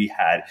deals like we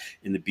had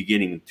in the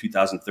beginning of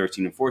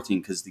 2013 and 14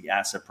 because the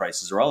asset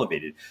prices are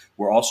elevated.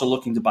 We're also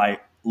looking to buy a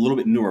little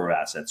bit newer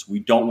assets.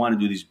 We don't want to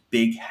do these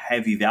big,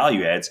 heavy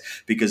value adds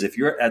because if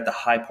you're at the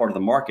high part of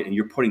the market and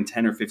you're putting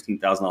 $10,000 or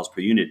 $15,000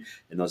 per unit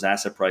and those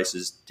asset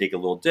prices take a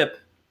little dip,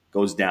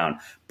 goes down.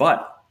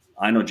 But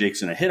I know Jake's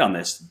going to hit on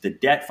this. The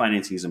debt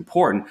financing is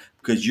important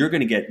because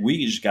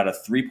we just got a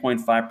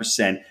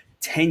 3.5%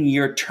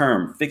 10-year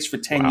term fixed for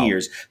 10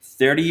 years,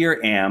 30-year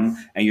AM,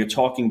 and you're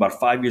talking about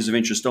 5 years of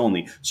interest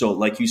only. So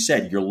like you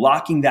said, you're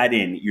locking that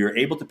in. You're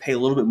able to pay a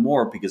little bit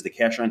more because the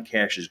cash on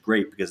cash is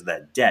great because of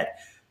that debt.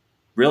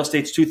 Real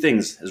estate's two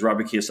things, as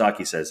Robert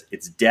Kiyosaki says.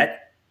 It's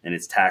debt and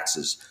it's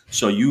taxes.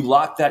 So you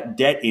lock that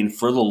debt in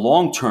for the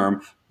long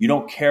term. You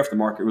don't care if the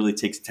market really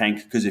takes a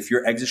tank because if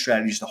your exit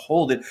strategy is to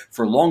hold it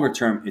for longer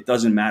term, it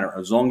doesn't matter.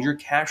 As long as you're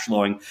cash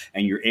flowing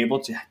and you're able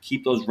to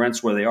keep those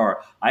rents where they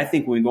are, I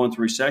think when we go into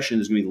recession,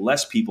 there's going to be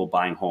less people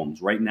buying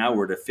homes. Right now,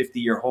 we're at a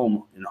 50-year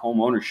home in home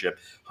ownership.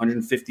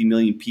 150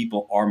 million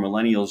people are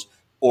millennials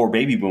or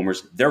baby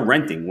boomers. They're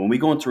renting. When we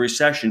go into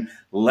recession,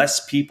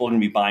 less people are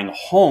going to be buying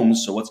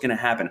homes. So what's going to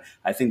happen?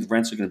 I think the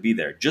rents are going to be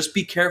there. Just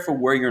be careful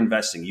where you're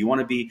investing. You want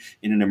to be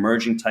in an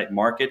emerging type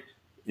market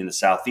in the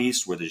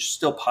Southeast where there's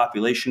still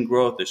population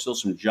growth, there's still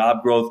some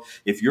job growth.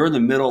 If you're in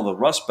the middle of the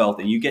Rust Belt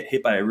and you get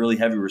hit by a really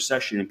heavy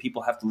recession and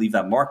people have to leave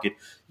that market,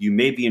 you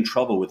may be in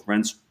trouble with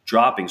rents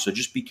dropping. So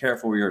just be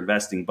careful where you're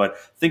investing. But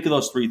think of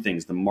those three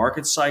things: the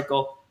market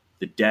cycle,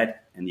 the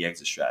debt, and the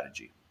exit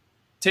strategy.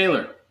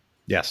 Taylor.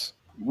 Yes.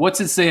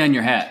 What's it say on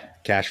your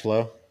hat? Cash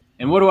flow.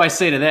 And what do I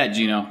say to that,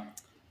 Gino?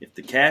 If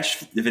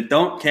it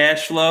don't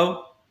cash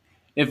flow,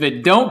 if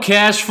it don't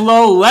cash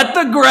flow, let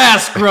the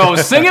grass grow.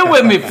 Sing it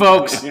with me,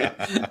 folks.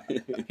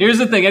 Here's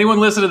the thing. Anyone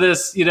listen to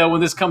this, when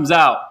this comes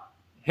out,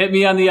 hit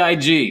me on the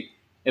IG.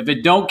 If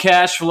it don't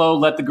cash flow,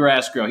 let the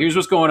grass grow. Here's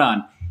what's going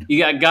on. You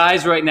got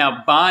guys right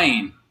now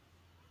buying.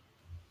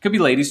 Could be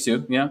ladies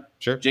too, yeah.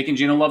 Sure. Jake and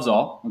Gino loves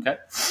all, okay.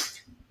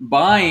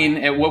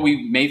 Buying at what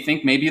we may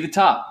think may be the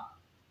top.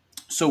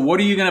 So what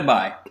are you going to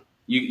buy?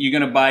 You're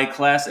going to buy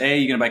Class A,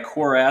 you're going to buy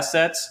core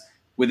assets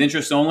with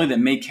interest only that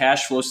may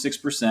cash flow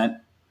 6%.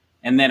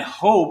 And then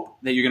hope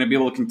that you're going to be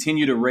able to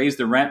continue to raise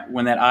the rent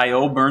when that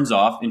IO burns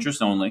off,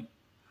 interest only.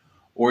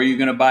 Or you're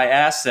going to buy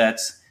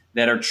assets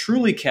that are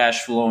truly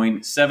cash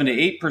flowing 7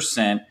 to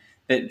 8%,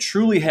 that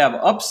truly have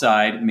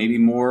upside, maybe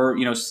more,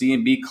 C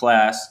and B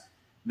class,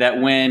 that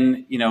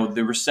when,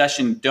 the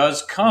recession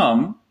does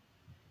come,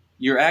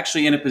 you're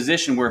actually in a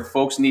position where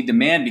folks need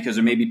demand because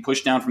they're maybe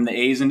pushed down from the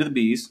A's into the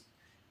B's,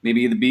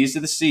 maybe the B's to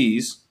the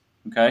C's.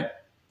 Okay?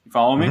 You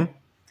follow me?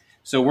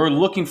 So we're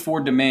looking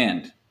for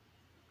demand.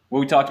 What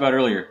we talked about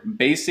earlier,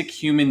 basic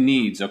human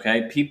needs,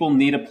 okay? People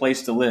need a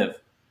place to live.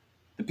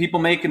 The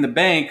people making the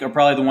bank are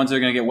probably the ones that are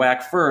going to get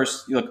whacked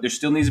first. Look, there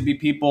still needs to be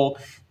people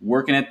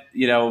working at,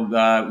 we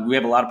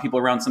have a lot of people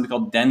around something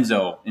called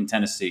Denso in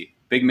Tennessee,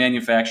 big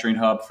manufacturing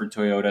hub for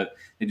Toyota.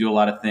 They do a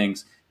lot of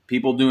things.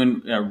 People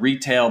doing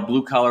retail,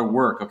 blue-collar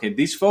work, okay?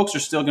 These folks are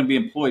still going to be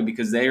employed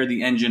because they are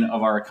the engine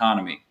of our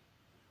economy.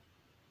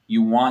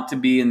 You want to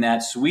be in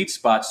that sweet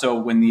spot so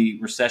when the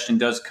recession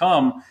does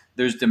come,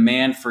 there's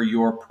demand for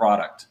your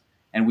product.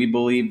 And we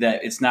believe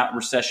that it's not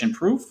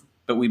recession-proof,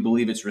 but we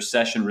believe it's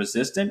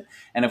recession-resistant.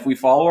 And if we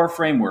follow our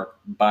framework,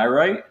 buy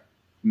right,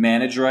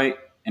 manage right,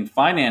 and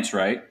finance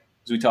right,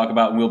 as we talk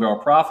about in Wheelbarrow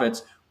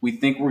Profits, we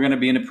think we're going to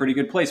be in a pretty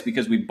good place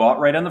because we bought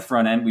right on the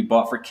front end. We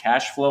bought for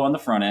cash flow on the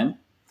front end.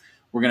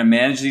 We're going to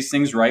manage these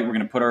things right. We're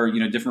going to put our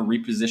different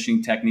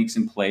repositioning techniques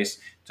in place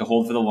to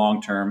hold for the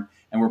long term.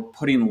 And we're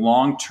putting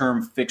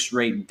long-term fixed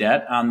rate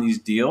debt on these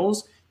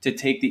deals to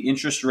take the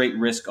interest rate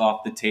risk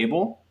off the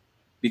table.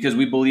 Because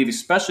we believe,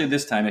 especially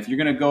this time, if you're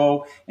going to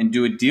go and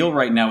do a deal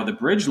right now with a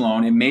bridge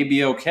loan, it may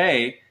be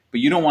okay, but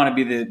you don't want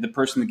to be the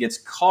person that gets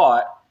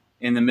caught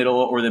in the middle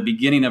or the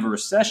beginning of a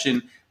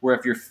recession, where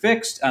if you're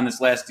fixed on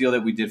this last deal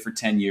that we did for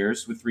 10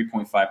 years with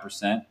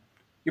 3.5%,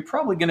 you're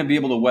probably going to be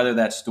able to weather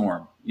that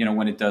storm,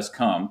 when it does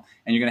come,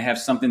 and you're going to have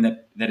something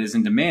that is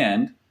in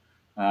demand.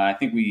 I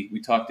think we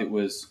talked, it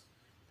was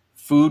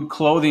food,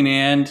 clothing,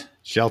 and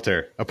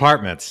shelter,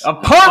 apartments,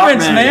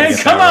 man.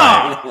 Come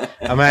on.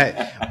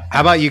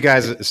 How about you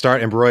guys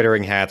start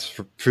embroidering hats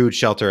for food,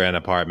 shelter, and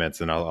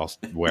apartments, and I'll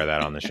wear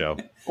that on the show.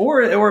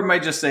 Or it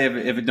might just say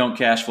if it don't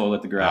cash flow,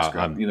 let the grass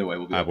grow. Either way,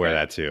 we'll be. I'd wear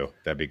that too.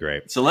 That'd be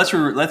great. So let's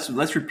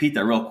repeat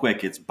that real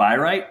quick. It's buy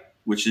right,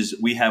 which is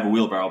we have a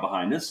wheelbarrow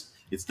behind us.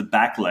 It's the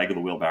back leg of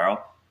the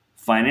wheelbarrow.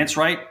 Finance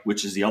right,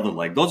 which is the other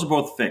leg. Those are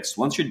both fixed.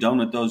 Once you're done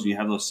with those and you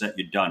have those set,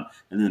 you're done.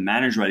 And then the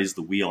manage right is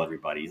the wheel,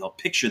 everybody. You'll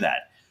picture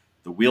that.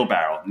 The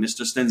wheelbarrow.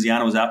 Mr.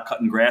 Stenziano was out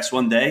cutting grass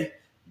one day,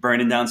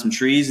 burning down some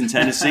trees in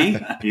Tennessee.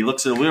 He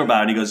looks at the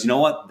wheelbarrow and he goes, you know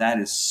what? That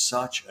is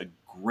such a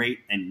great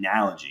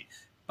analogy.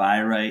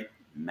 Buy right,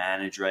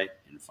 manage right,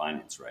 and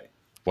finance right.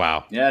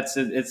 Wow. Yeah,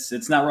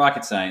 it's not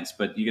rocket science,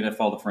 but you got to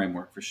follow the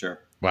framework for sure.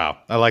 Wow.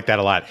 I like that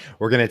a lot.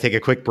 We're going to take a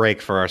quick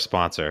break for our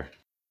sponsor.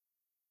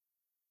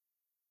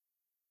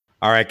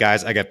 All right,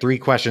 guys, I got 3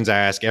 questions I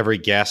ask every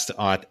guest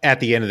at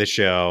the end of the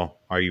show.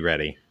 Are you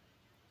ready?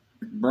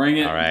 Bring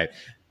it. All right.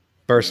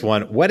 First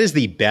one, what is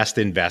the best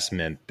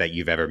investment that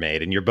you've ever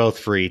made? And you're both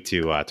free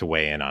to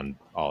weigh in on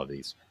all of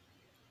these.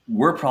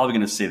 We're probably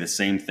going to say the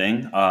same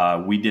thing.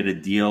 We did a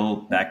deal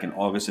back in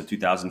August of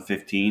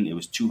 2015. It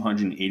was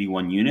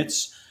 281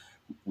 units.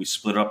 We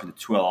split up into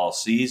 2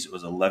 LLCs. It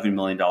was an $11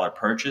 million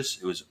purchase.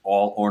 It was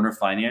all owner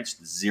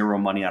financed, zero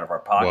money out of our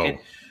pocket.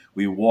 Whoa.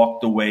 We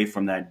walked away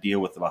from that deal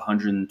with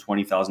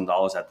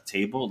 $120,000 at the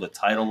table. The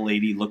title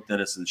lady looked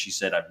at us and she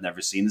said, I've never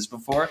seen this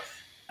before.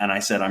 And I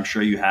said, I'm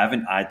sure you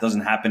haven't. It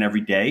doesn't happen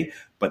every day,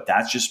 but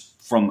that's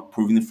just from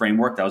proving the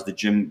framework. That was the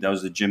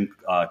Jim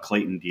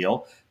Clayton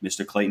deal.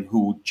 Mr. Clayton,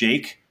 who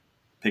Jake,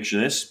 picture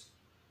this,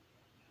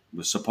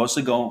 was supposed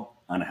to go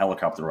on a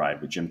helicopter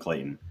ride with Jim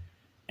Clayton.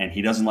 And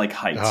he doesn't like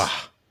heights.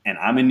 Ugh. And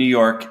I'm in New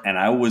York, and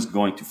I was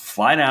going to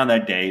fly down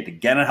that day to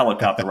get on a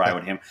helicopter ride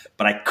with him,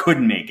 but I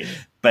couldn't make it.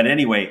 But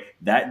anyway,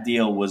 that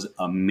deal was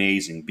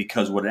amazing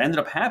because what ended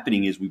up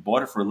happening is we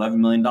bought it for $11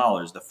 million.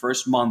 The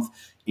first month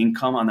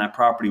income on that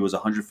property was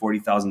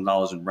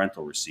 $140,000 in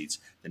rental receipts.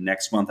 The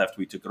next month after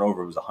we took it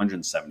over, it was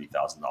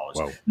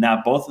 $170,000.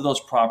 Now, both of those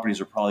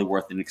properties are probably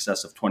worth in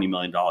excess of $20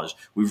 million.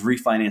 We've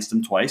refinanced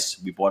them twice.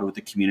 We bought it with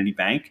the community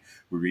bank.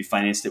 We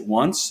refinanced it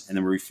once, and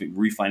then we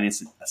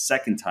refinanced it a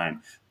second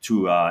time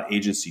to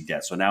agency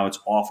debt. So now it's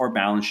off our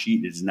balance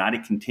sheet. It is not a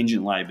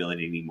contingent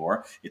liability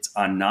anymore. It's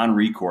on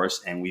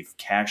non-recourse, and we've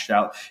cashed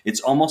out. It's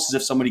almost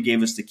as if somebody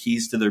gave us the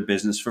keys to their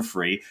business for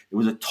free. It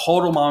was a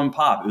total mom and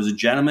pop. It was a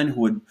gentleman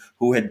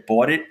who had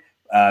bought it,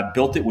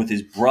 built it with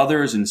his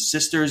brothers and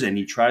sisters, and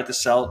he tried to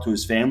sell it to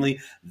his family.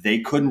 They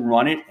couldn't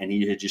run it, and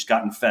he had just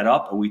gotten fed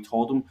up, and we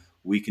told him,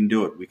 we can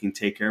do it. We can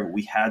take care of it.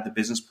 We had the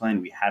business plan.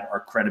 We had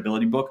our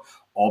credibility book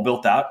all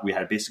built out. We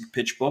had a basic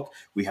pitch book.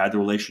 We had the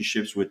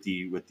relationships with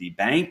the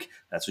bank.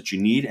 That's what you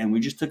need. And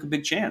we just took a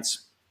big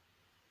chance.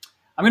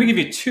 I'm going to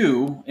give you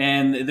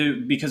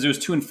 2, because there was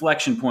 2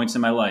 inflection points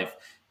in my life.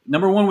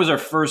 Number 1 was our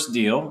first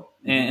deal.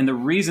 And the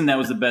reason that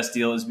was the best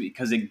deal is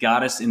because it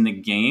got us in the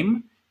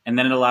game. And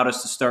then it allowed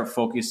us to start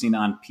focusing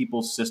on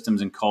people,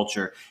 systems, and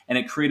culture. And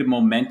it created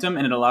momentum,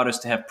 and it allowed us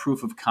to have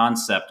proof of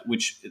concept,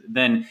 which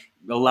then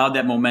allowed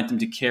that momentum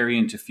to carry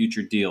into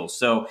future deals.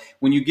 So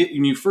when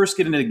you first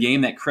get into the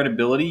game, that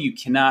credibility, you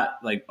cannot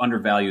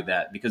undervalue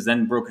that, because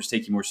then brokers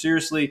take you more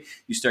seriously.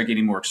 You start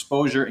getting more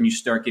exposure, and you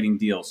start getting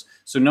deals.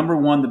 So number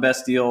 1, the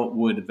best deal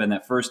would have been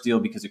that first deal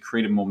because it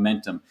created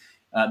momentum.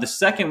 The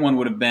second one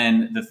would have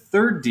been the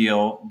third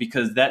deal,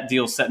 because that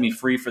deal set me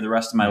free for the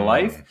rest of my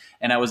life.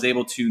 And I was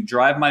able to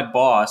drive my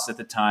boss at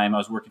the time. I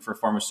was working for a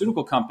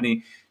pharmaceutical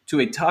company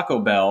to a Taco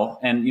Bell.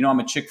 And, I'm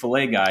a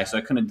Chick-fil-A guy, so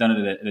I couldn't have done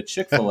it at a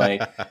Chick-fil-A.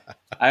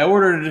 I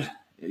ordered,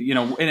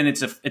 and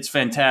it's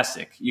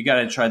fantastic. You got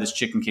to try this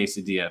chicken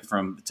quesadilla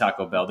from the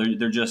Taco Bell.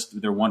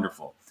 They're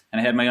wonderful.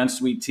 And I had my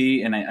unsweet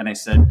tea, and I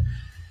said,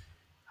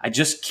 I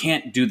just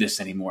can't do this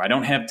anymore. I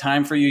don't have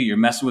time for you. You're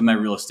messing with my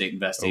real estate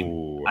investing.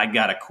 Ooh. I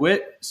gotta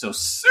quit. So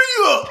see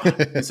ya.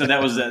 So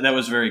that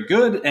was very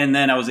good. And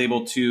then I was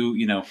able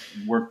to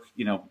work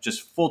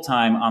just full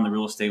time on the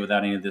real estate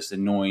without any of this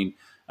annoying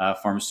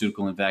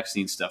pharmaceutical and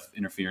vaccine stuff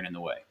interfering in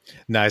the way.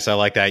 Nice. I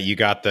like that. You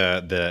got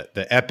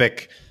the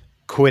epic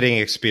quitting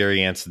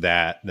experience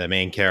that the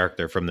main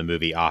character from the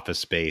movie Office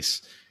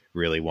Space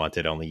really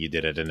wanted, only you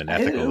did it in an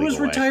It ethical was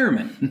legal way.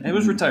 retirement. It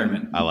was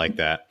retirement. I like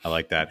that. I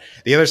like that.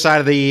 The other side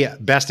of the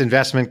best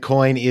investment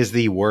coin is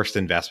the worst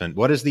investment.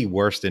 What is the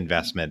worst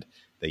investment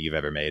that you've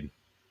ever made?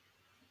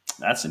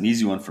 That's an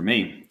easy one for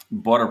me.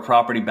 Bought a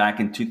property back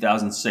in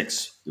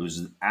 2006. It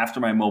was after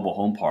my mobile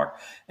home park.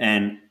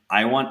 And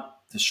I want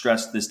to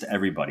stress this to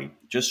everybody.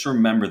 Just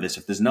remember this.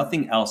 If there's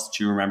nothing else that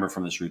you remember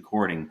from this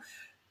recording,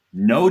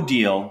 no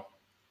deal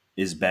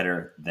is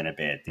better than a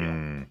bad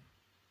deal.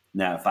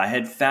 Now, if I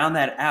had found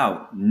that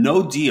out,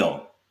 no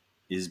deal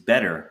is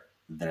better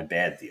than a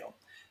bad deal.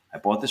 I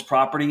bought this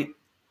property,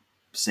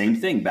 same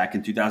thing, back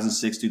in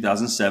 2006,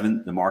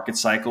 2007. The market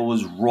cycle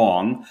was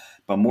wrong,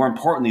 but more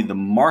importantly, the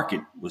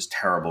market was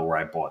terrible where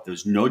I bought. There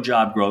was no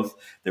job growth.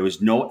 There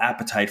was no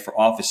appetite for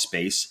office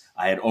space.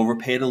 I had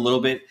overpaid a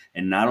little bit,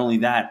 and not only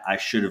that, I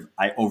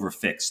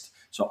overfixed.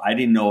 So I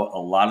didn't know a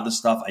lot of the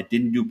stuff. I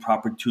didn't do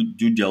proper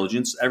due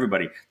diligence.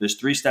 Everybody, there's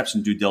 3 steps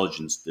in due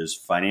diligence. There's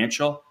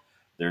financial,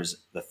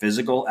 there's the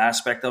physical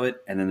aspect of it,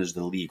 and then there's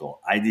the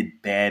legal. I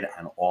did bad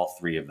on all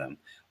 3 of them,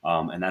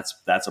 and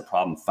that's a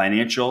problem.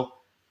 Financial,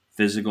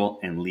 physical,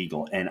 and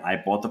legal. And I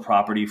bought the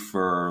property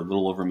for a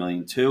little over $1.2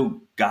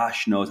 million.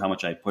 Gosh knows how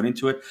much I put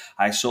into it.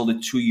 I sold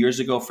it 2 years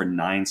ago for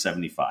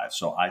 $975,000.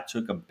 So I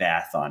took a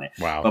bath on it.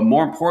 Wow. But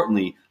more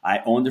importantly, I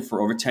owned it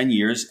for over 10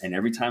 years. And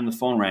every time the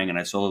phone rang and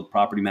I saw the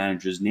property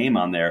manager's name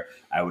on there,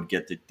 I would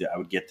get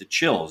the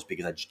chills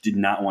because I just did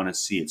not want to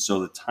see it. So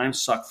the time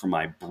suck for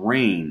my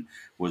brain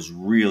was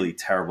really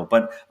terrible.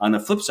 But on the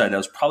flip side, that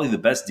was probably the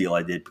best deal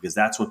I did because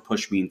that's what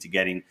pushed me into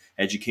getting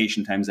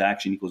education times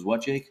action equals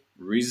what, Jake?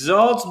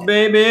 Results,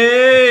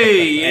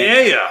 baby.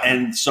 Yeah.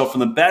 And so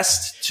from the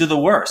best to the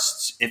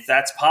worst, if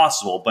that's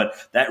possible. But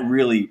that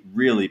really,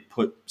 really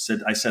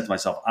I said to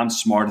myself, I'm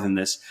smarter than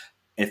this.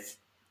 If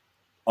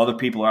other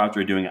people are out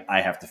there doing it,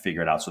 I have to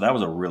figure it out. So that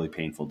was a really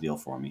painful deal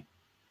for me.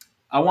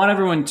 I want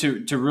everyone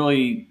to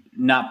really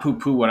not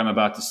poo-poo what I'm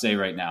about to say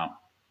right now.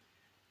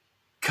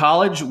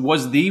 College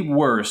was the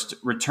worst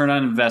return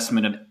on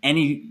investment of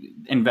any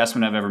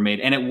investment I've ever made.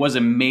 And it was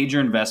a major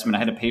investment. I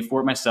had to pay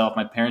for it myself.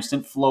 My parents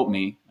didn't float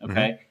me. Okay.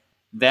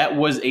 Mm-hmm. That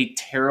was a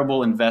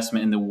terrible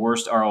investment and the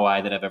worst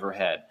ROI that I've ever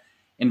had.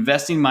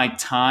 Investing my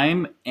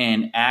time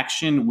and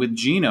action with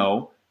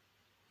Gino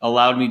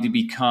allowed me to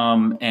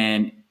become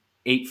an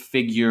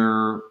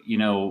 8-figure,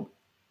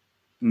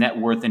 net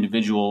worth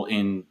individual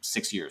in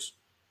 6 years.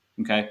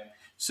 Okay.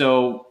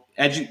 So,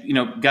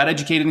 got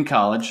educated in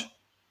college.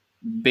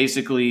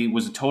 Basically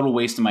was a total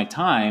waste of my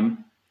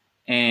time,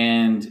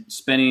 and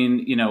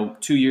spending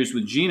 2 years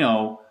with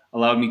Gino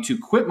allowed me to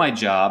quit my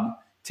job,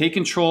 take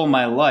control of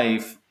my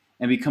life,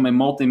 and become a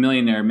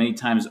multimillionaire many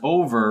times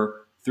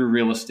over through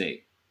real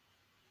estate.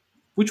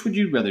 Which would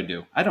you rather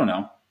do? I don't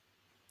know.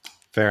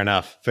 Fair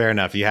enough.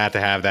 You have to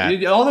have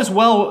that. All this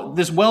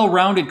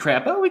well-rounded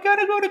crap. Oh, we got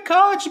to go to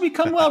college to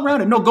become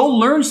well-rounded. No, go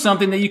learn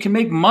something that you can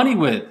make money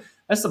with.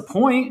 That's the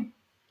point.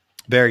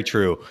 Very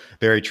true.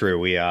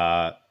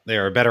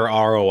 There are better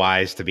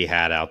ROIs to be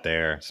had out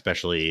there,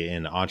 especially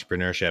in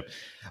entrepreneurship.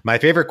 My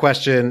favorite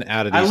question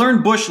out of these... I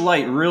learned Busch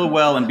Light real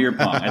well in beer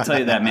pong. I tell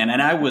you that, man.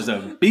 And I was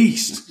a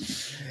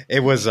beast.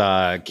 It was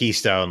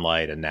Keystone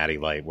Light and Natty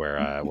Light where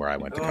I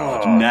went to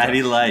college.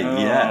 Natty Light,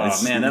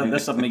 yes. Man,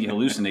 that's something make you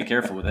hallucinate.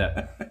 Careful with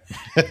that.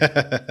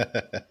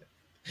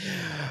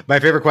 My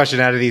favorite question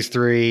out of these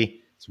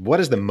 3 is, what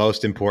is the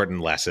most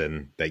important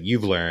lesson that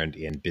you've learned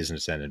in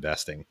business and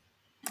investing?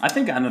 I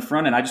think on the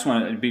front end, I just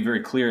want to be very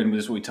clear, and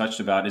this is what we touched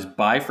about, is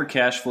buy for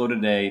cash flow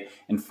today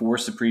and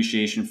force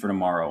appreciation for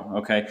tomorrow.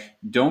 Okay,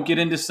 don't get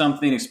into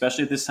something,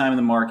 especially at this time in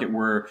the market,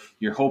 where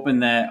you're hoping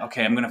that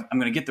I'm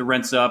gonna get the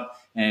rents up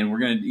and we're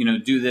gonna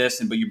do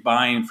this, but you're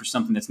buying for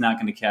something that's not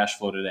going to cash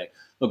flow today.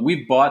 Look,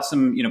 we've bought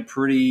some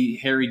pretty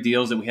hairy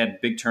deals that we had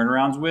big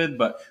turnarounds with,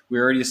 but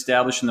we're already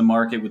established in the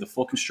market with a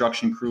full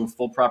construction crew,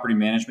 full property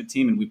management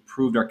team, and we've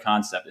proved our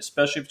concept,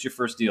 especially if it's your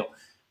first deal.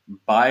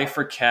 Buy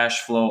for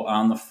cash flow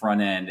on the front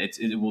end.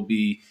 It will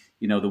be,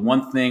 the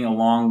one thing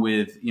along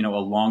with, a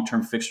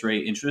long-term fixed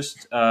rate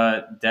interest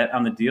debt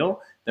on the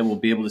deal that will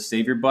be able to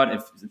save your butt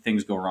if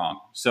things go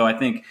wrong. So I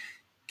think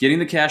getting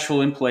the cash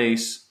flow in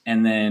place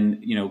and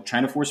then,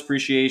 trying to force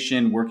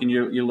appreciation, working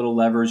your little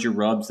levers, your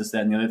rubs, this,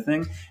 that, and the other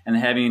thing, and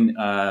having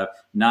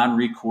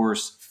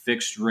non-recourse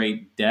fixed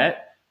rate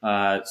debt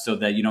so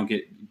that you don't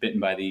get bitten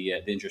by the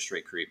interest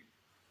rate creep.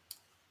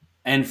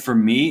 And for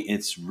me,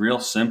 it's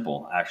real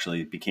simple. Actually,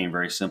 it became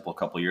very simple a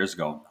couple of years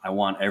ago. I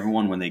want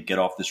everyone, when they get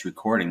off this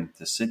recording,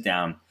 to sit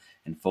down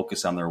and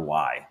focus on their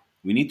why.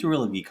 We need to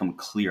really become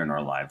clear in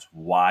our lives.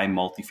 Why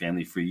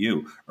multifamily for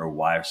you, or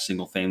why a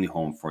single family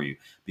home for you?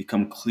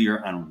 Become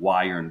clear on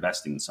why you're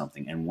investing in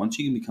something. And once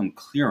you can become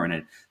clear on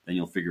it, then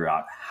you'll figure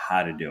out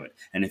how to do it.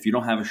 And if you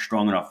don't have a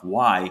strong enough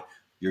why,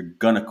 you're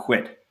going to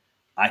quit.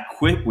 I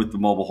quit with the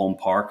mobile home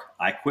park.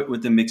 I quit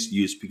with the mixed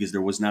use because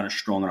there was not a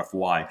strong enough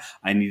why.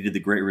 I needed the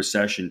Great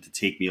Recession to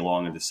take me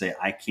along and to say,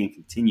 I can't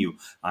continue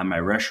on my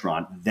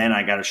restaurant. Then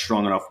I got a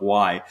strong enough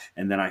why.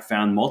 And then I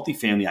found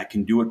multifamily. I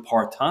can do it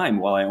part time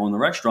while I own the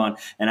restaurant,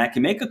 and I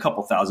can make a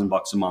couple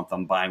 $1,000 a month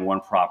on buying one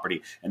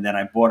property. And then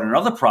I bought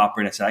another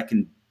property and I said, I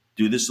can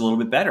do this a little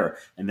bit better.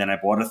 And then I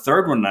bought a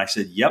third one and I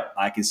said, yep,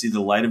 I can see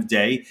the light of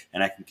day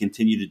and I can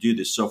continue to do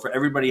this. So for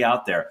everybody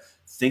out there,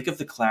 think of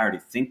the clarity.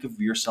 Think of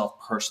yourself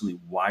personally,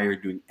 why you're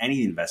doing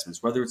any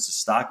investments, whether it's the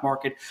stock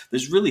market.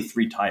 There's really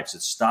three types.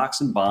 It's stocks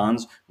and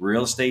bonds,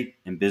 real estate,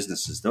 and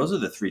businesses. Those are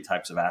the three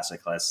types of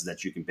asset classes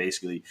that you can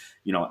basically,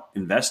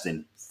 invest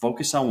in.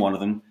 Focus on one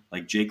of them.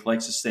 Like Jake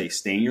likes to say,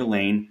 stay in your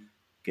lane,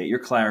 get your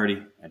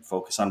clarity, and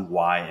focus on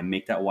why, and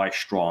make that why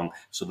strong.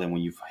 So then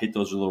when you hit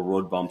those little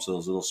road bumps,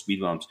 those little speed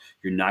bumps,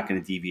 you're not going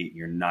to deviate.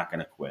 You're not going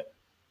to quit.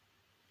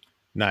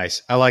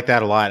 Nice. I like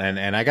that a lot.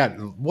 And I got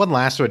one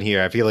last one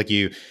here. I feel like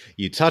you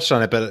touched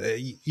on it, but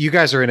you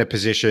guys are in a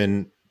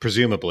position,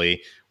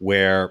 presumably,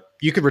 where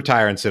you could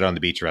retire and sit on the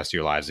beach the rest of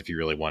your lives if you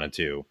really wanted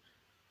to.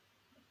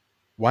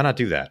 Why not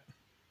do that?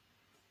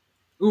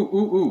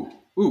 Ooh.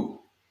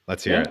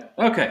 Let's hear it.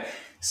 Okay.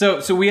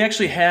 So we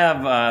actually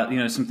have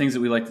some things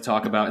that we like to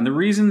talk about, and the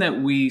reason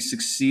that we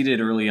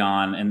succeeded early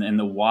on, and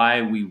the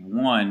why we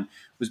won,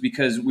 was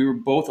because we were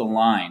both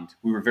aligned.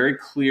 We were very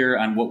clear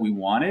on what we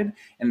wanted,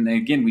 and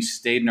again, we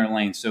stayed in our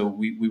lane. So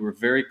we were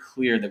very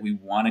clear that we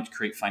wanted to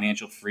create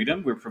financial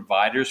freedom. We're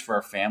providers for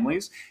our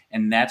families,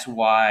 and that's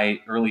why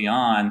early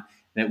on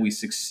that we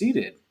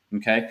succeeded.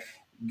 Okay,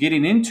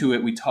 getting into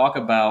it, we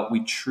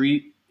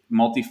treat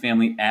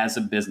multifamily as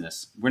a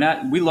business.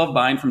 We love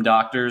buying from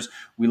doctors.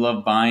 We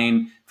love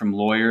buying from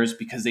lawyers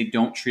because they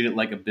don't treat it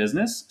like a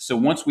business. So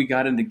once we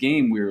got in the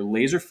game, we were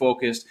laser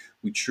focused.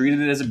 We treated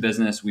it as a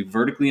business. We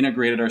vertically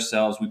integrated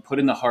ourselves. We put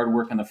in the hard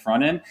work on the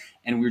front end,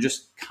 and we were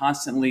just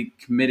constantly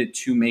committed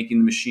to making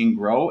the machine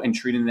grow and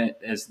treating it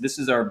as, this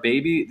is our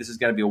baby. This has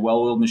got to be a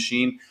well-oiled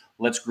machine.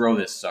 Let's grow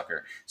this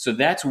sucker. So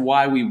that's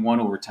why we won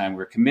over time.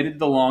 We're committed to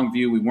the long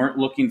view. We weren't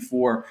looking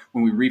for,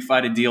 when we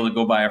refied a deal, to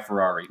go buy a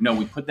Ferrari. No,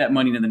 we put that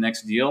money into the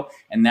next deal,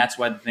 and that's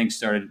why the thing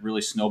started really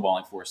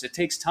snowballing for us. It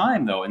takes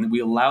time, though, and we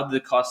allowed the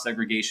cost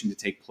segregation to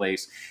take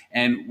place.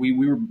 And we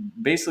were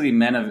basically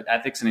men of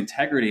ethics and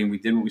integrity, and we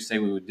did what we say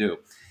we would do.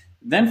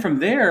 Then from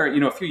there,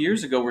 a few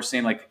years ago, we're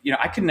saying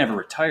I could never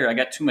retire. I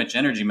got too much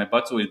energy. My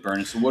butt's always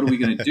burning. So what are we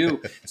going to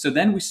do? So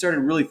then we started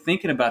really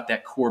thinking about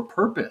that core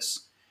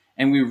purpose.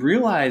 And we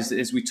realized,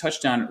 as we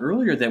touched on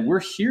earlier, that we're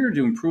here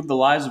to improve the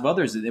lives of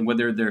others,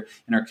 whether they're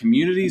in our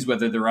communities,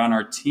 whether they're on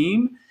our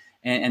team.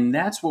 And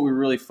that's what we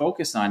really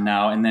focus on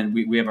now. And then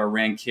we have our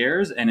Rand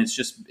Cares, and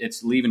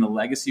it's leaving a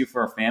legacy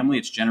for our family.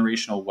 It's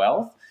generational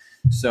wealth.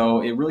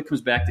 So it really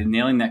comes back to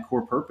nailing that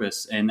core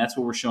purpose. And that's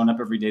what we're showing up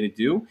every day to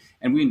do.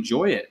 And we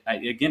enjoy it. I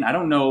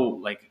don't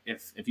know,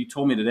 if you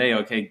told me today,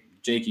 okay,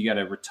 Jake, you got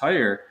to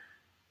retire,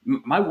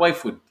 my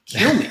wife would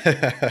kill me.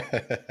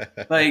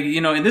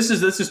 And this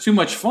is too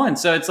much fun.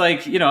 So it's I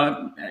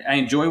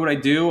enjoy what I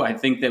do. I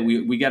think that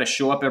we got to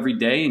show up every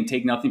day and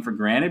take nothing for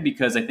granted,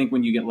 because I think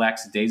when you get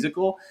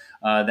lackadaisical,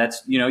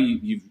 that's,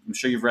 I'm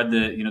sure you've read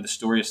the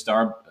story of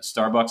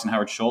Starbucks and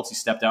Howard Schultz. He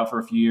stepped out for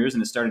a few years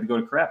and it started to go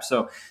to crap.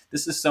 So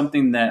this is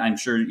something that I'm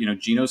sure,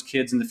 Gino's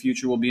kids in the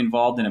future will be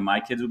involved in, and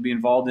my kids will be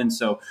involved in.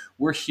 So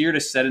we're here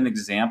to set an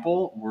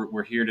example.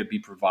 We're here to be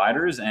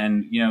providers,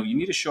 and, you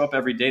need to show up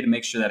every day to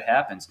make sure that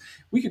happens.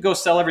 We could go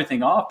sell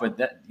everything off, but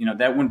that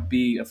wouldn't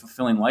be a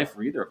fulfilling life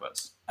for either of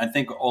us. I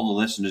think all the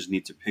listeners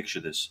need to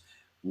picture this.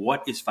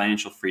 What is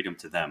financial freedom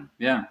to them?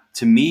 Yeah.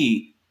 To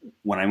me,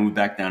 when I moved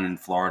back down in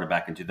Florida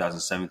back in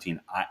 2017,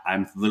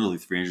 I'm literally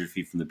 300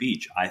 feet from the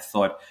beach. I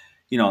thought,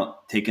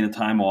 taking the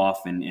time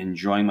off and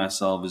enjoying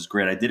myself is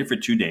great. I did it for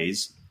 2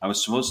 days. I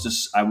was supposed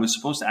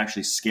to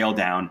actually scale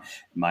down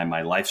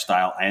my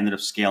lifestyle. I ended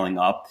up scaling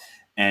up.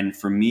 And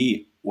for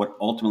me, what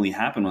ultimately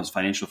happened was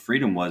financial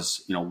freedom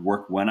was,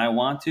 work when I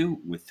want to,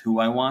 with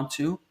who I want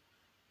to,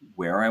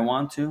 where I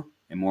want to,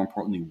 and more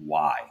importantly,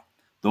 why.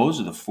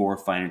 Those are the four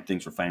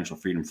things for financial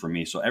freedom for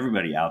me. So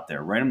everybody out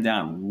there, write them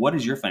down. What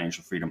is your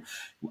financial freedom?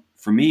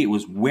 For me, it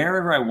was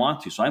wherever I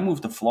want to. So I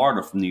moved to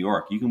Florida from New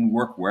York. You can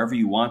work wherever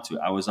you want to.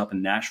 I was up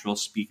in Nashville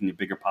speaking at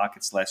Bigger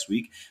Pockets last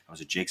week. I was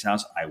at Jake's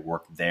house. I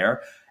worked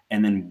there.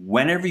 And then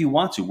whenever you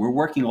want to, we're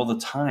working all the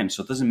time.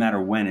 So it doesn't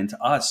matter when. And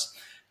to us,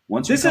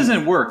 this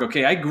isn't work,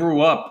 okay? I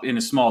grew up in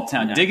a small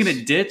town. Nice. Digging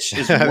a ditch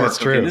is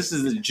work. Okay, this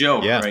is a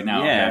joke right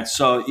now. Yeah. Okay?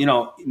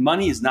 So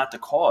money is not the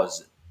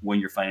cause when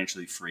you're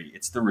financially free.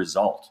 It's the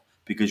result,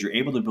 because you're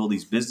able to build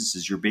these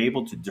businesses. You're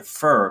able to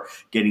defer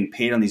getting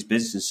paid on these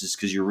businesses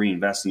because you're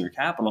reinvesting your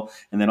capital,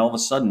 and then all of a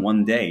sudden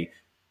one day,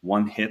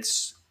 one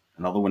hits,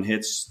 another one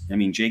hits. I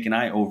mean, Jake and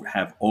I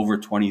have over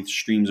 20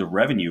 streams of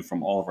revenue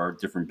from all of our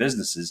different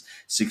businesses.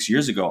 6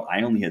 years ago,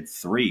 I only had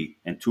 3,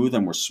 and 2 of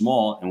them were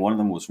small, and one of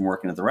them was from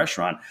working at the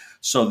restaurant.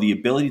 So the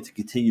ability to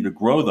continue to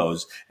grow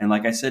those, and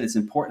like I said, it's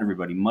important,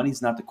 everybody.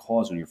 Money's not the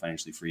cause when you're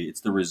financially free;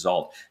 it's the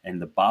result.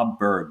 And the Bob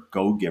Burg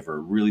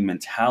go-giver really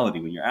mentality,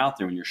 when you're out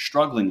there, when you're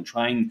struggling and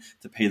trying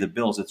to pay the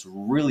bills, it's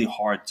really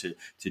hard to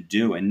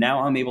do. And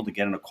now I'm able to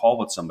get on a call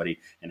with somebody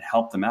and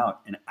help them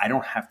out, and I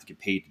don't have to get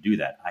paid to do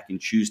that. I can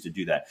choose to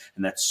do that,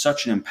 and that's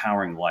such an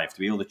empowering life to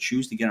be able to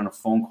choose to get on a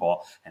phone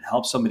call and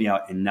help somebody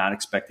out and not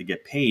expect to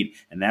get paid.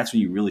 And that's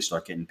when you really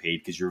start getting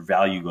paid, because your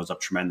value goes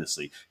up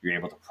tremendously. You're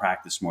able to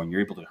practice more, and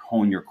you're able to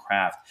hone your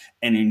craft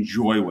and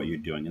enjoy what you're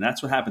doing. And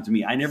that's what happened to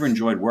me. I never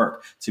enjoyed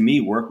work. To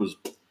me, work was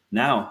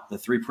now the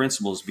 3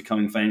 principles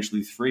becoming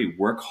financially free: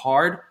 work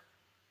hard,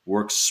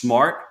 work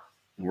smart,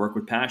 and work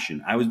with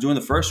passion. I was doing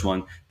the first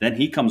one. Then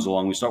he comes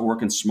along. We start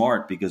working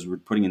smart because we're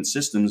putting in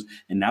systems,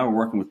 and now we're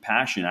working with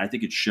passion. I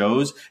think it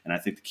shows, and I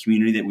think the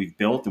community that we've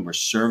built, and we're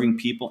serving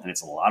people, and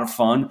it's a lot of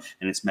fun,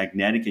 and it's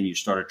magnetic, and you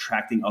start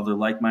attracting other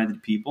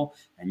like-minded people,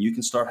 and you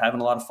can start having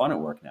a lot of fun at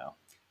work now.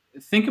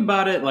 Think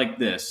about it like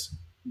this.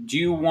 Do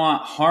you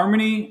want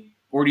harmony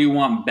or do you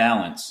want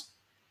balance?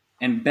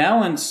 And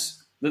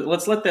balance,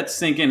 let's let that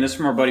sink in. This is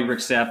from our buddy Rick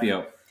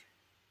Sapio.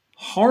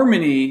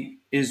 Harmony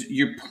is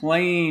you're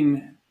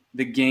playing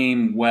the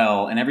game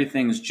well and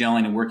everything's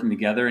gelling and working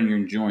together and you're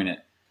enjoying it.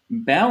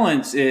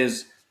 Balance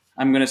is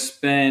I'm going to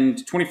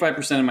spend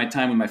 25% of my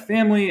time with my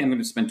family. I'm going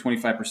to spend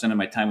 25% of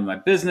my time with my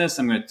business.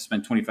 I'm going to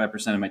spend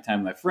 25% of my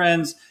time with my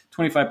friends,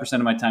 25%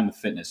 of my time with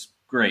fitness.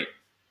 Great.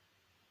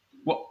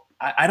 Well,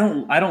 I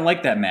don't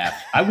like that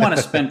math. I want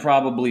to spend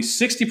probably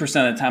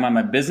 60% of the time on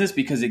my business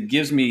because it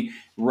gives me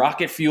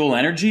rocket fuel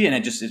energy and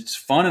it's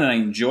fun and I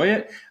enjoy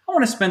it. I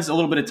want to spend a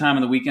little bit of time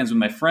on the weekends with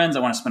my friends.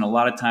 I want to spend a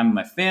lot of time with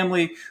my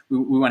family. We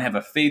want to have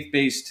a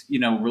faith-based,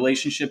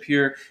 relationship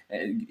here.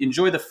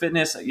 Enjoy the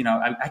fitness.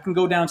 I can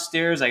go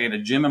downstairs. I get a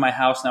gym in my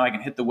house now. I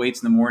can hit the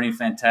weights in the morning.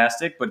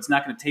 Fantastic. But it's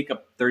not going to take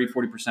up 30,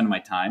 40% of my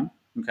time.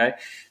 Okay.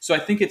 So I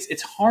think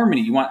it's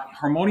harmony. You want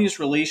harmonious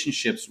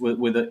relationships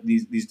with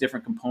these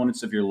different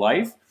components of your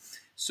life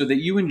so that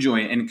you enjoy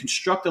it and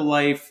construct a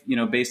life,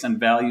 based on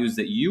values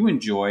that you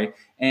enjoy.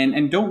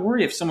 And don't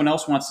worry if someone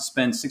else wants to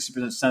spend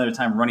 60% of their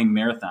time running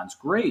marathons.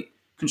 Great.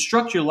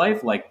 Construct your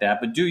life like that,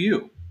 but do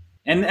you.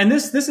 And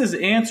this is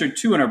answered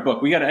too in our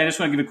book. I just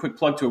want to give a quick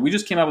plug to it. We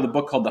just came out with a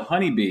book called The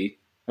Honeybee.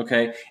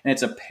 Okay. And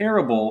it's a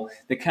parable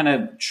that kind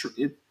of,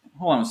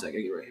 hold on a second,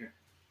 I get right here.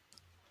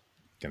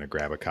 Gonna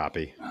grab a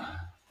copy.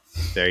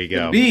 There you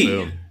go.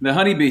 The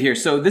honeybee here.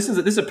 So this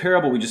is a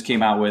parable we just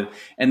came out with,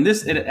 and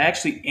it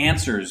actually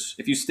answers.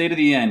 If you stay to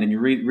the end and you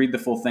read the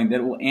full thing,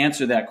 that will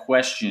answer that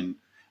question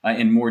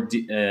in more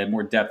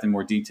depth and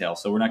more detail.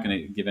 So we're not going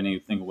to give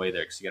anything away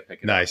there because you got to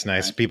pick it up. Nice.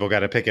 Right? People got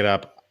to pick it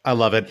up. I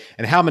love it.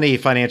 And how many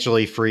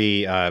financially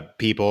free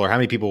people, or how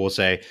many people will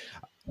say,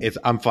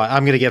 I'm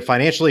going to get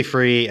financially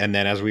free, and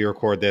then as we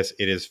record this,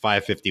 it is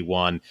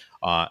 5:51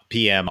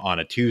 p.m. on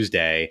a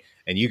Tuesday.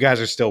 And you guys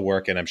are still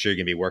working. I'm sure you're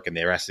going to be working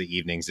the rest of the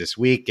evenings this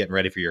week, getting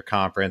ready for your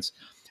conference.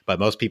 But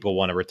most people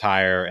want to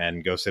retire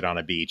and go sit on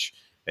a beach,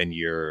 and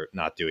you're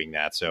not doing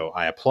that. So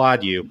I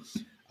applaud you.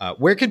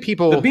 Where can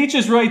people... The beach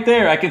is right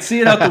there. I can see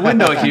it out the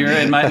window here.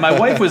 And my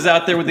wife was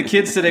out there with the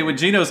kids today, with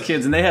Gino's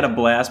kids, and they had a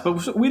blast.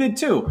 But we did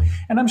too.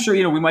 And I'm sure,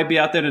 we might be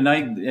out there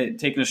tonight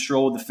taking a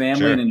stroll with the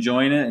family and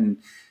enjoying it.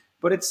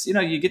 But it's,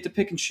 you get to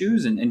pick and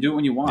choose and do it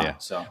when you want. Yeah.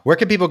 So where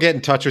can people get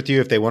in touch with you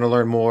if they want to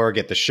learn more,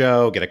 get the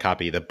show, get a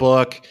copy of the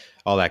book,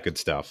 all that good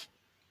stuff?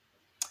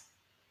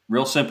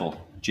 Real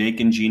simple.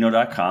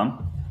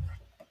 JakeandGino.com.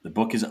 The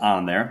book is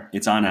on there.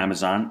 It's on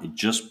Amazon. It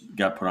just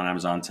got put on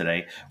Amazon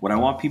today. What I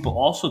want people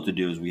also to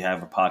do is we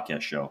have a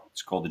podcast show.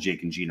 It's called the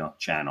Jake and Gino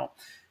channel.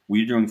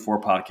 We're doing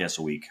 4 podcasts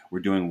a week. We're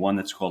doing one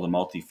that's called the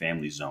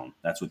Multifamily Zone.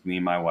 That's with me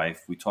and my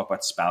wife. We talk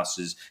about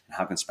spouses and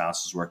how can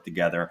spouses work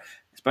together,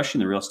 especially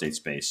in the real estate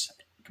space,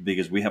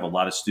 because we have a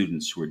lot of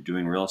students who are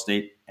doing real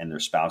estate and their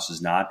spouse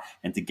is not.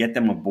 And to get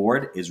them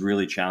aboard is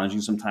really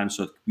challenging sometimes.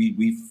 So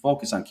we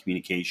focus on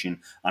communication,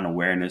 on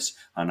awareness,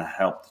 on how to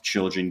help the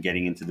children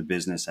getting into the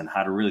business and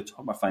how to really talk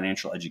about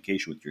financial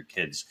education with your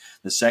kids.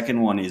 The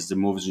second one is the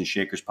Movers and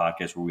Shakers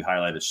podcast, where we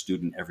highlight a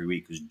student every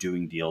week who's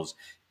doing deals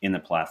in the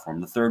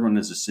platform. The third one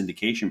is a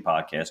syndication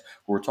podcast,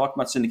 where we're talking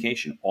about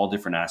syndication, all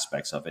different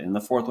aspects of it. And the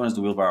fourth one is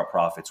the Wheelbarrow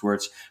Profits, where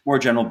it's more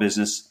general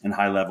business and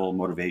high level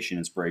motivation,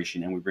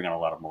 inspiration, and we bring on a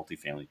lot of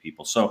multifamily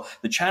people. So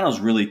the channel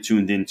is really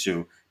tuned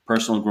into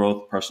personal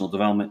growth, personal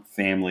development,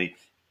 family,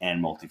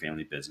 and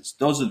multifamily business.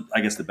 Those are, I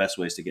guess, the best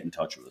ways to get in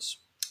touch with us.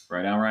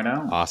 Right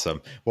on.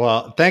 Awesome.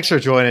 Well, thanks for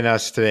joining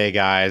us today,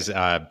 guys.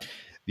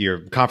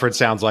 Your conference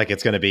sounds like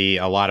it's going to be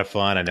a lot of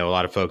fun. I know a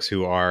lot of folks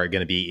who are going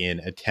to be in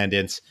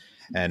attendance.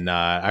 And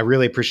I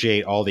really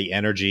appreciate all the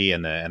energy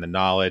and the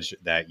knowledge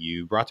that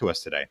you brought to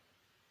us today.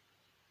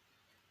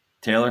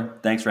 Taylor,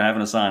 thanks for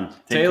having us on.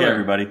 Take Taylor, care,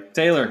 everybody.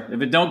 Taylor,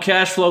 if it don't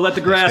cash flow, let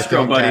the grass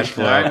grow, buddy.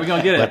 All right, we're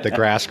going to get it. Let the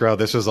grass grow.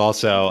 This was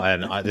also,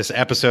 this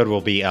episode will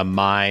be a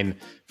mine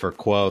for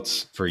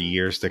quotes for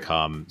years to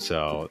come.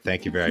 So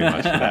thank you very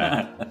much for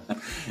that.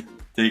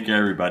 Take care,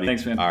 everybody.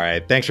 Thanks, man. All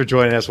right. Thanks for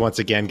joining us once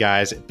again,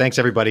 guys. Thanks,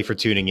 everybody, for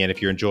tuning in.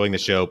 If you're enjoying the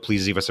show,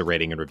 please leave us a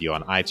rating and review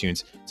on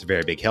iTunes. It's a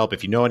very big help.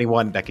 If you know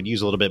anyone that could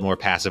use a little bit more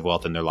passive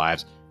wealth in their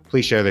lives,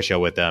 please share the show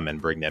with them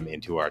and bring them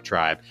into our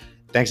tribe.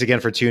 Thanks again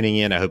for tuning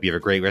in. I hope you have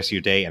a great rest of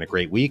your day and a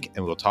great week,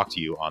 and we'll talk to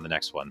you on the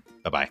next one.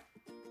 Bye-bye.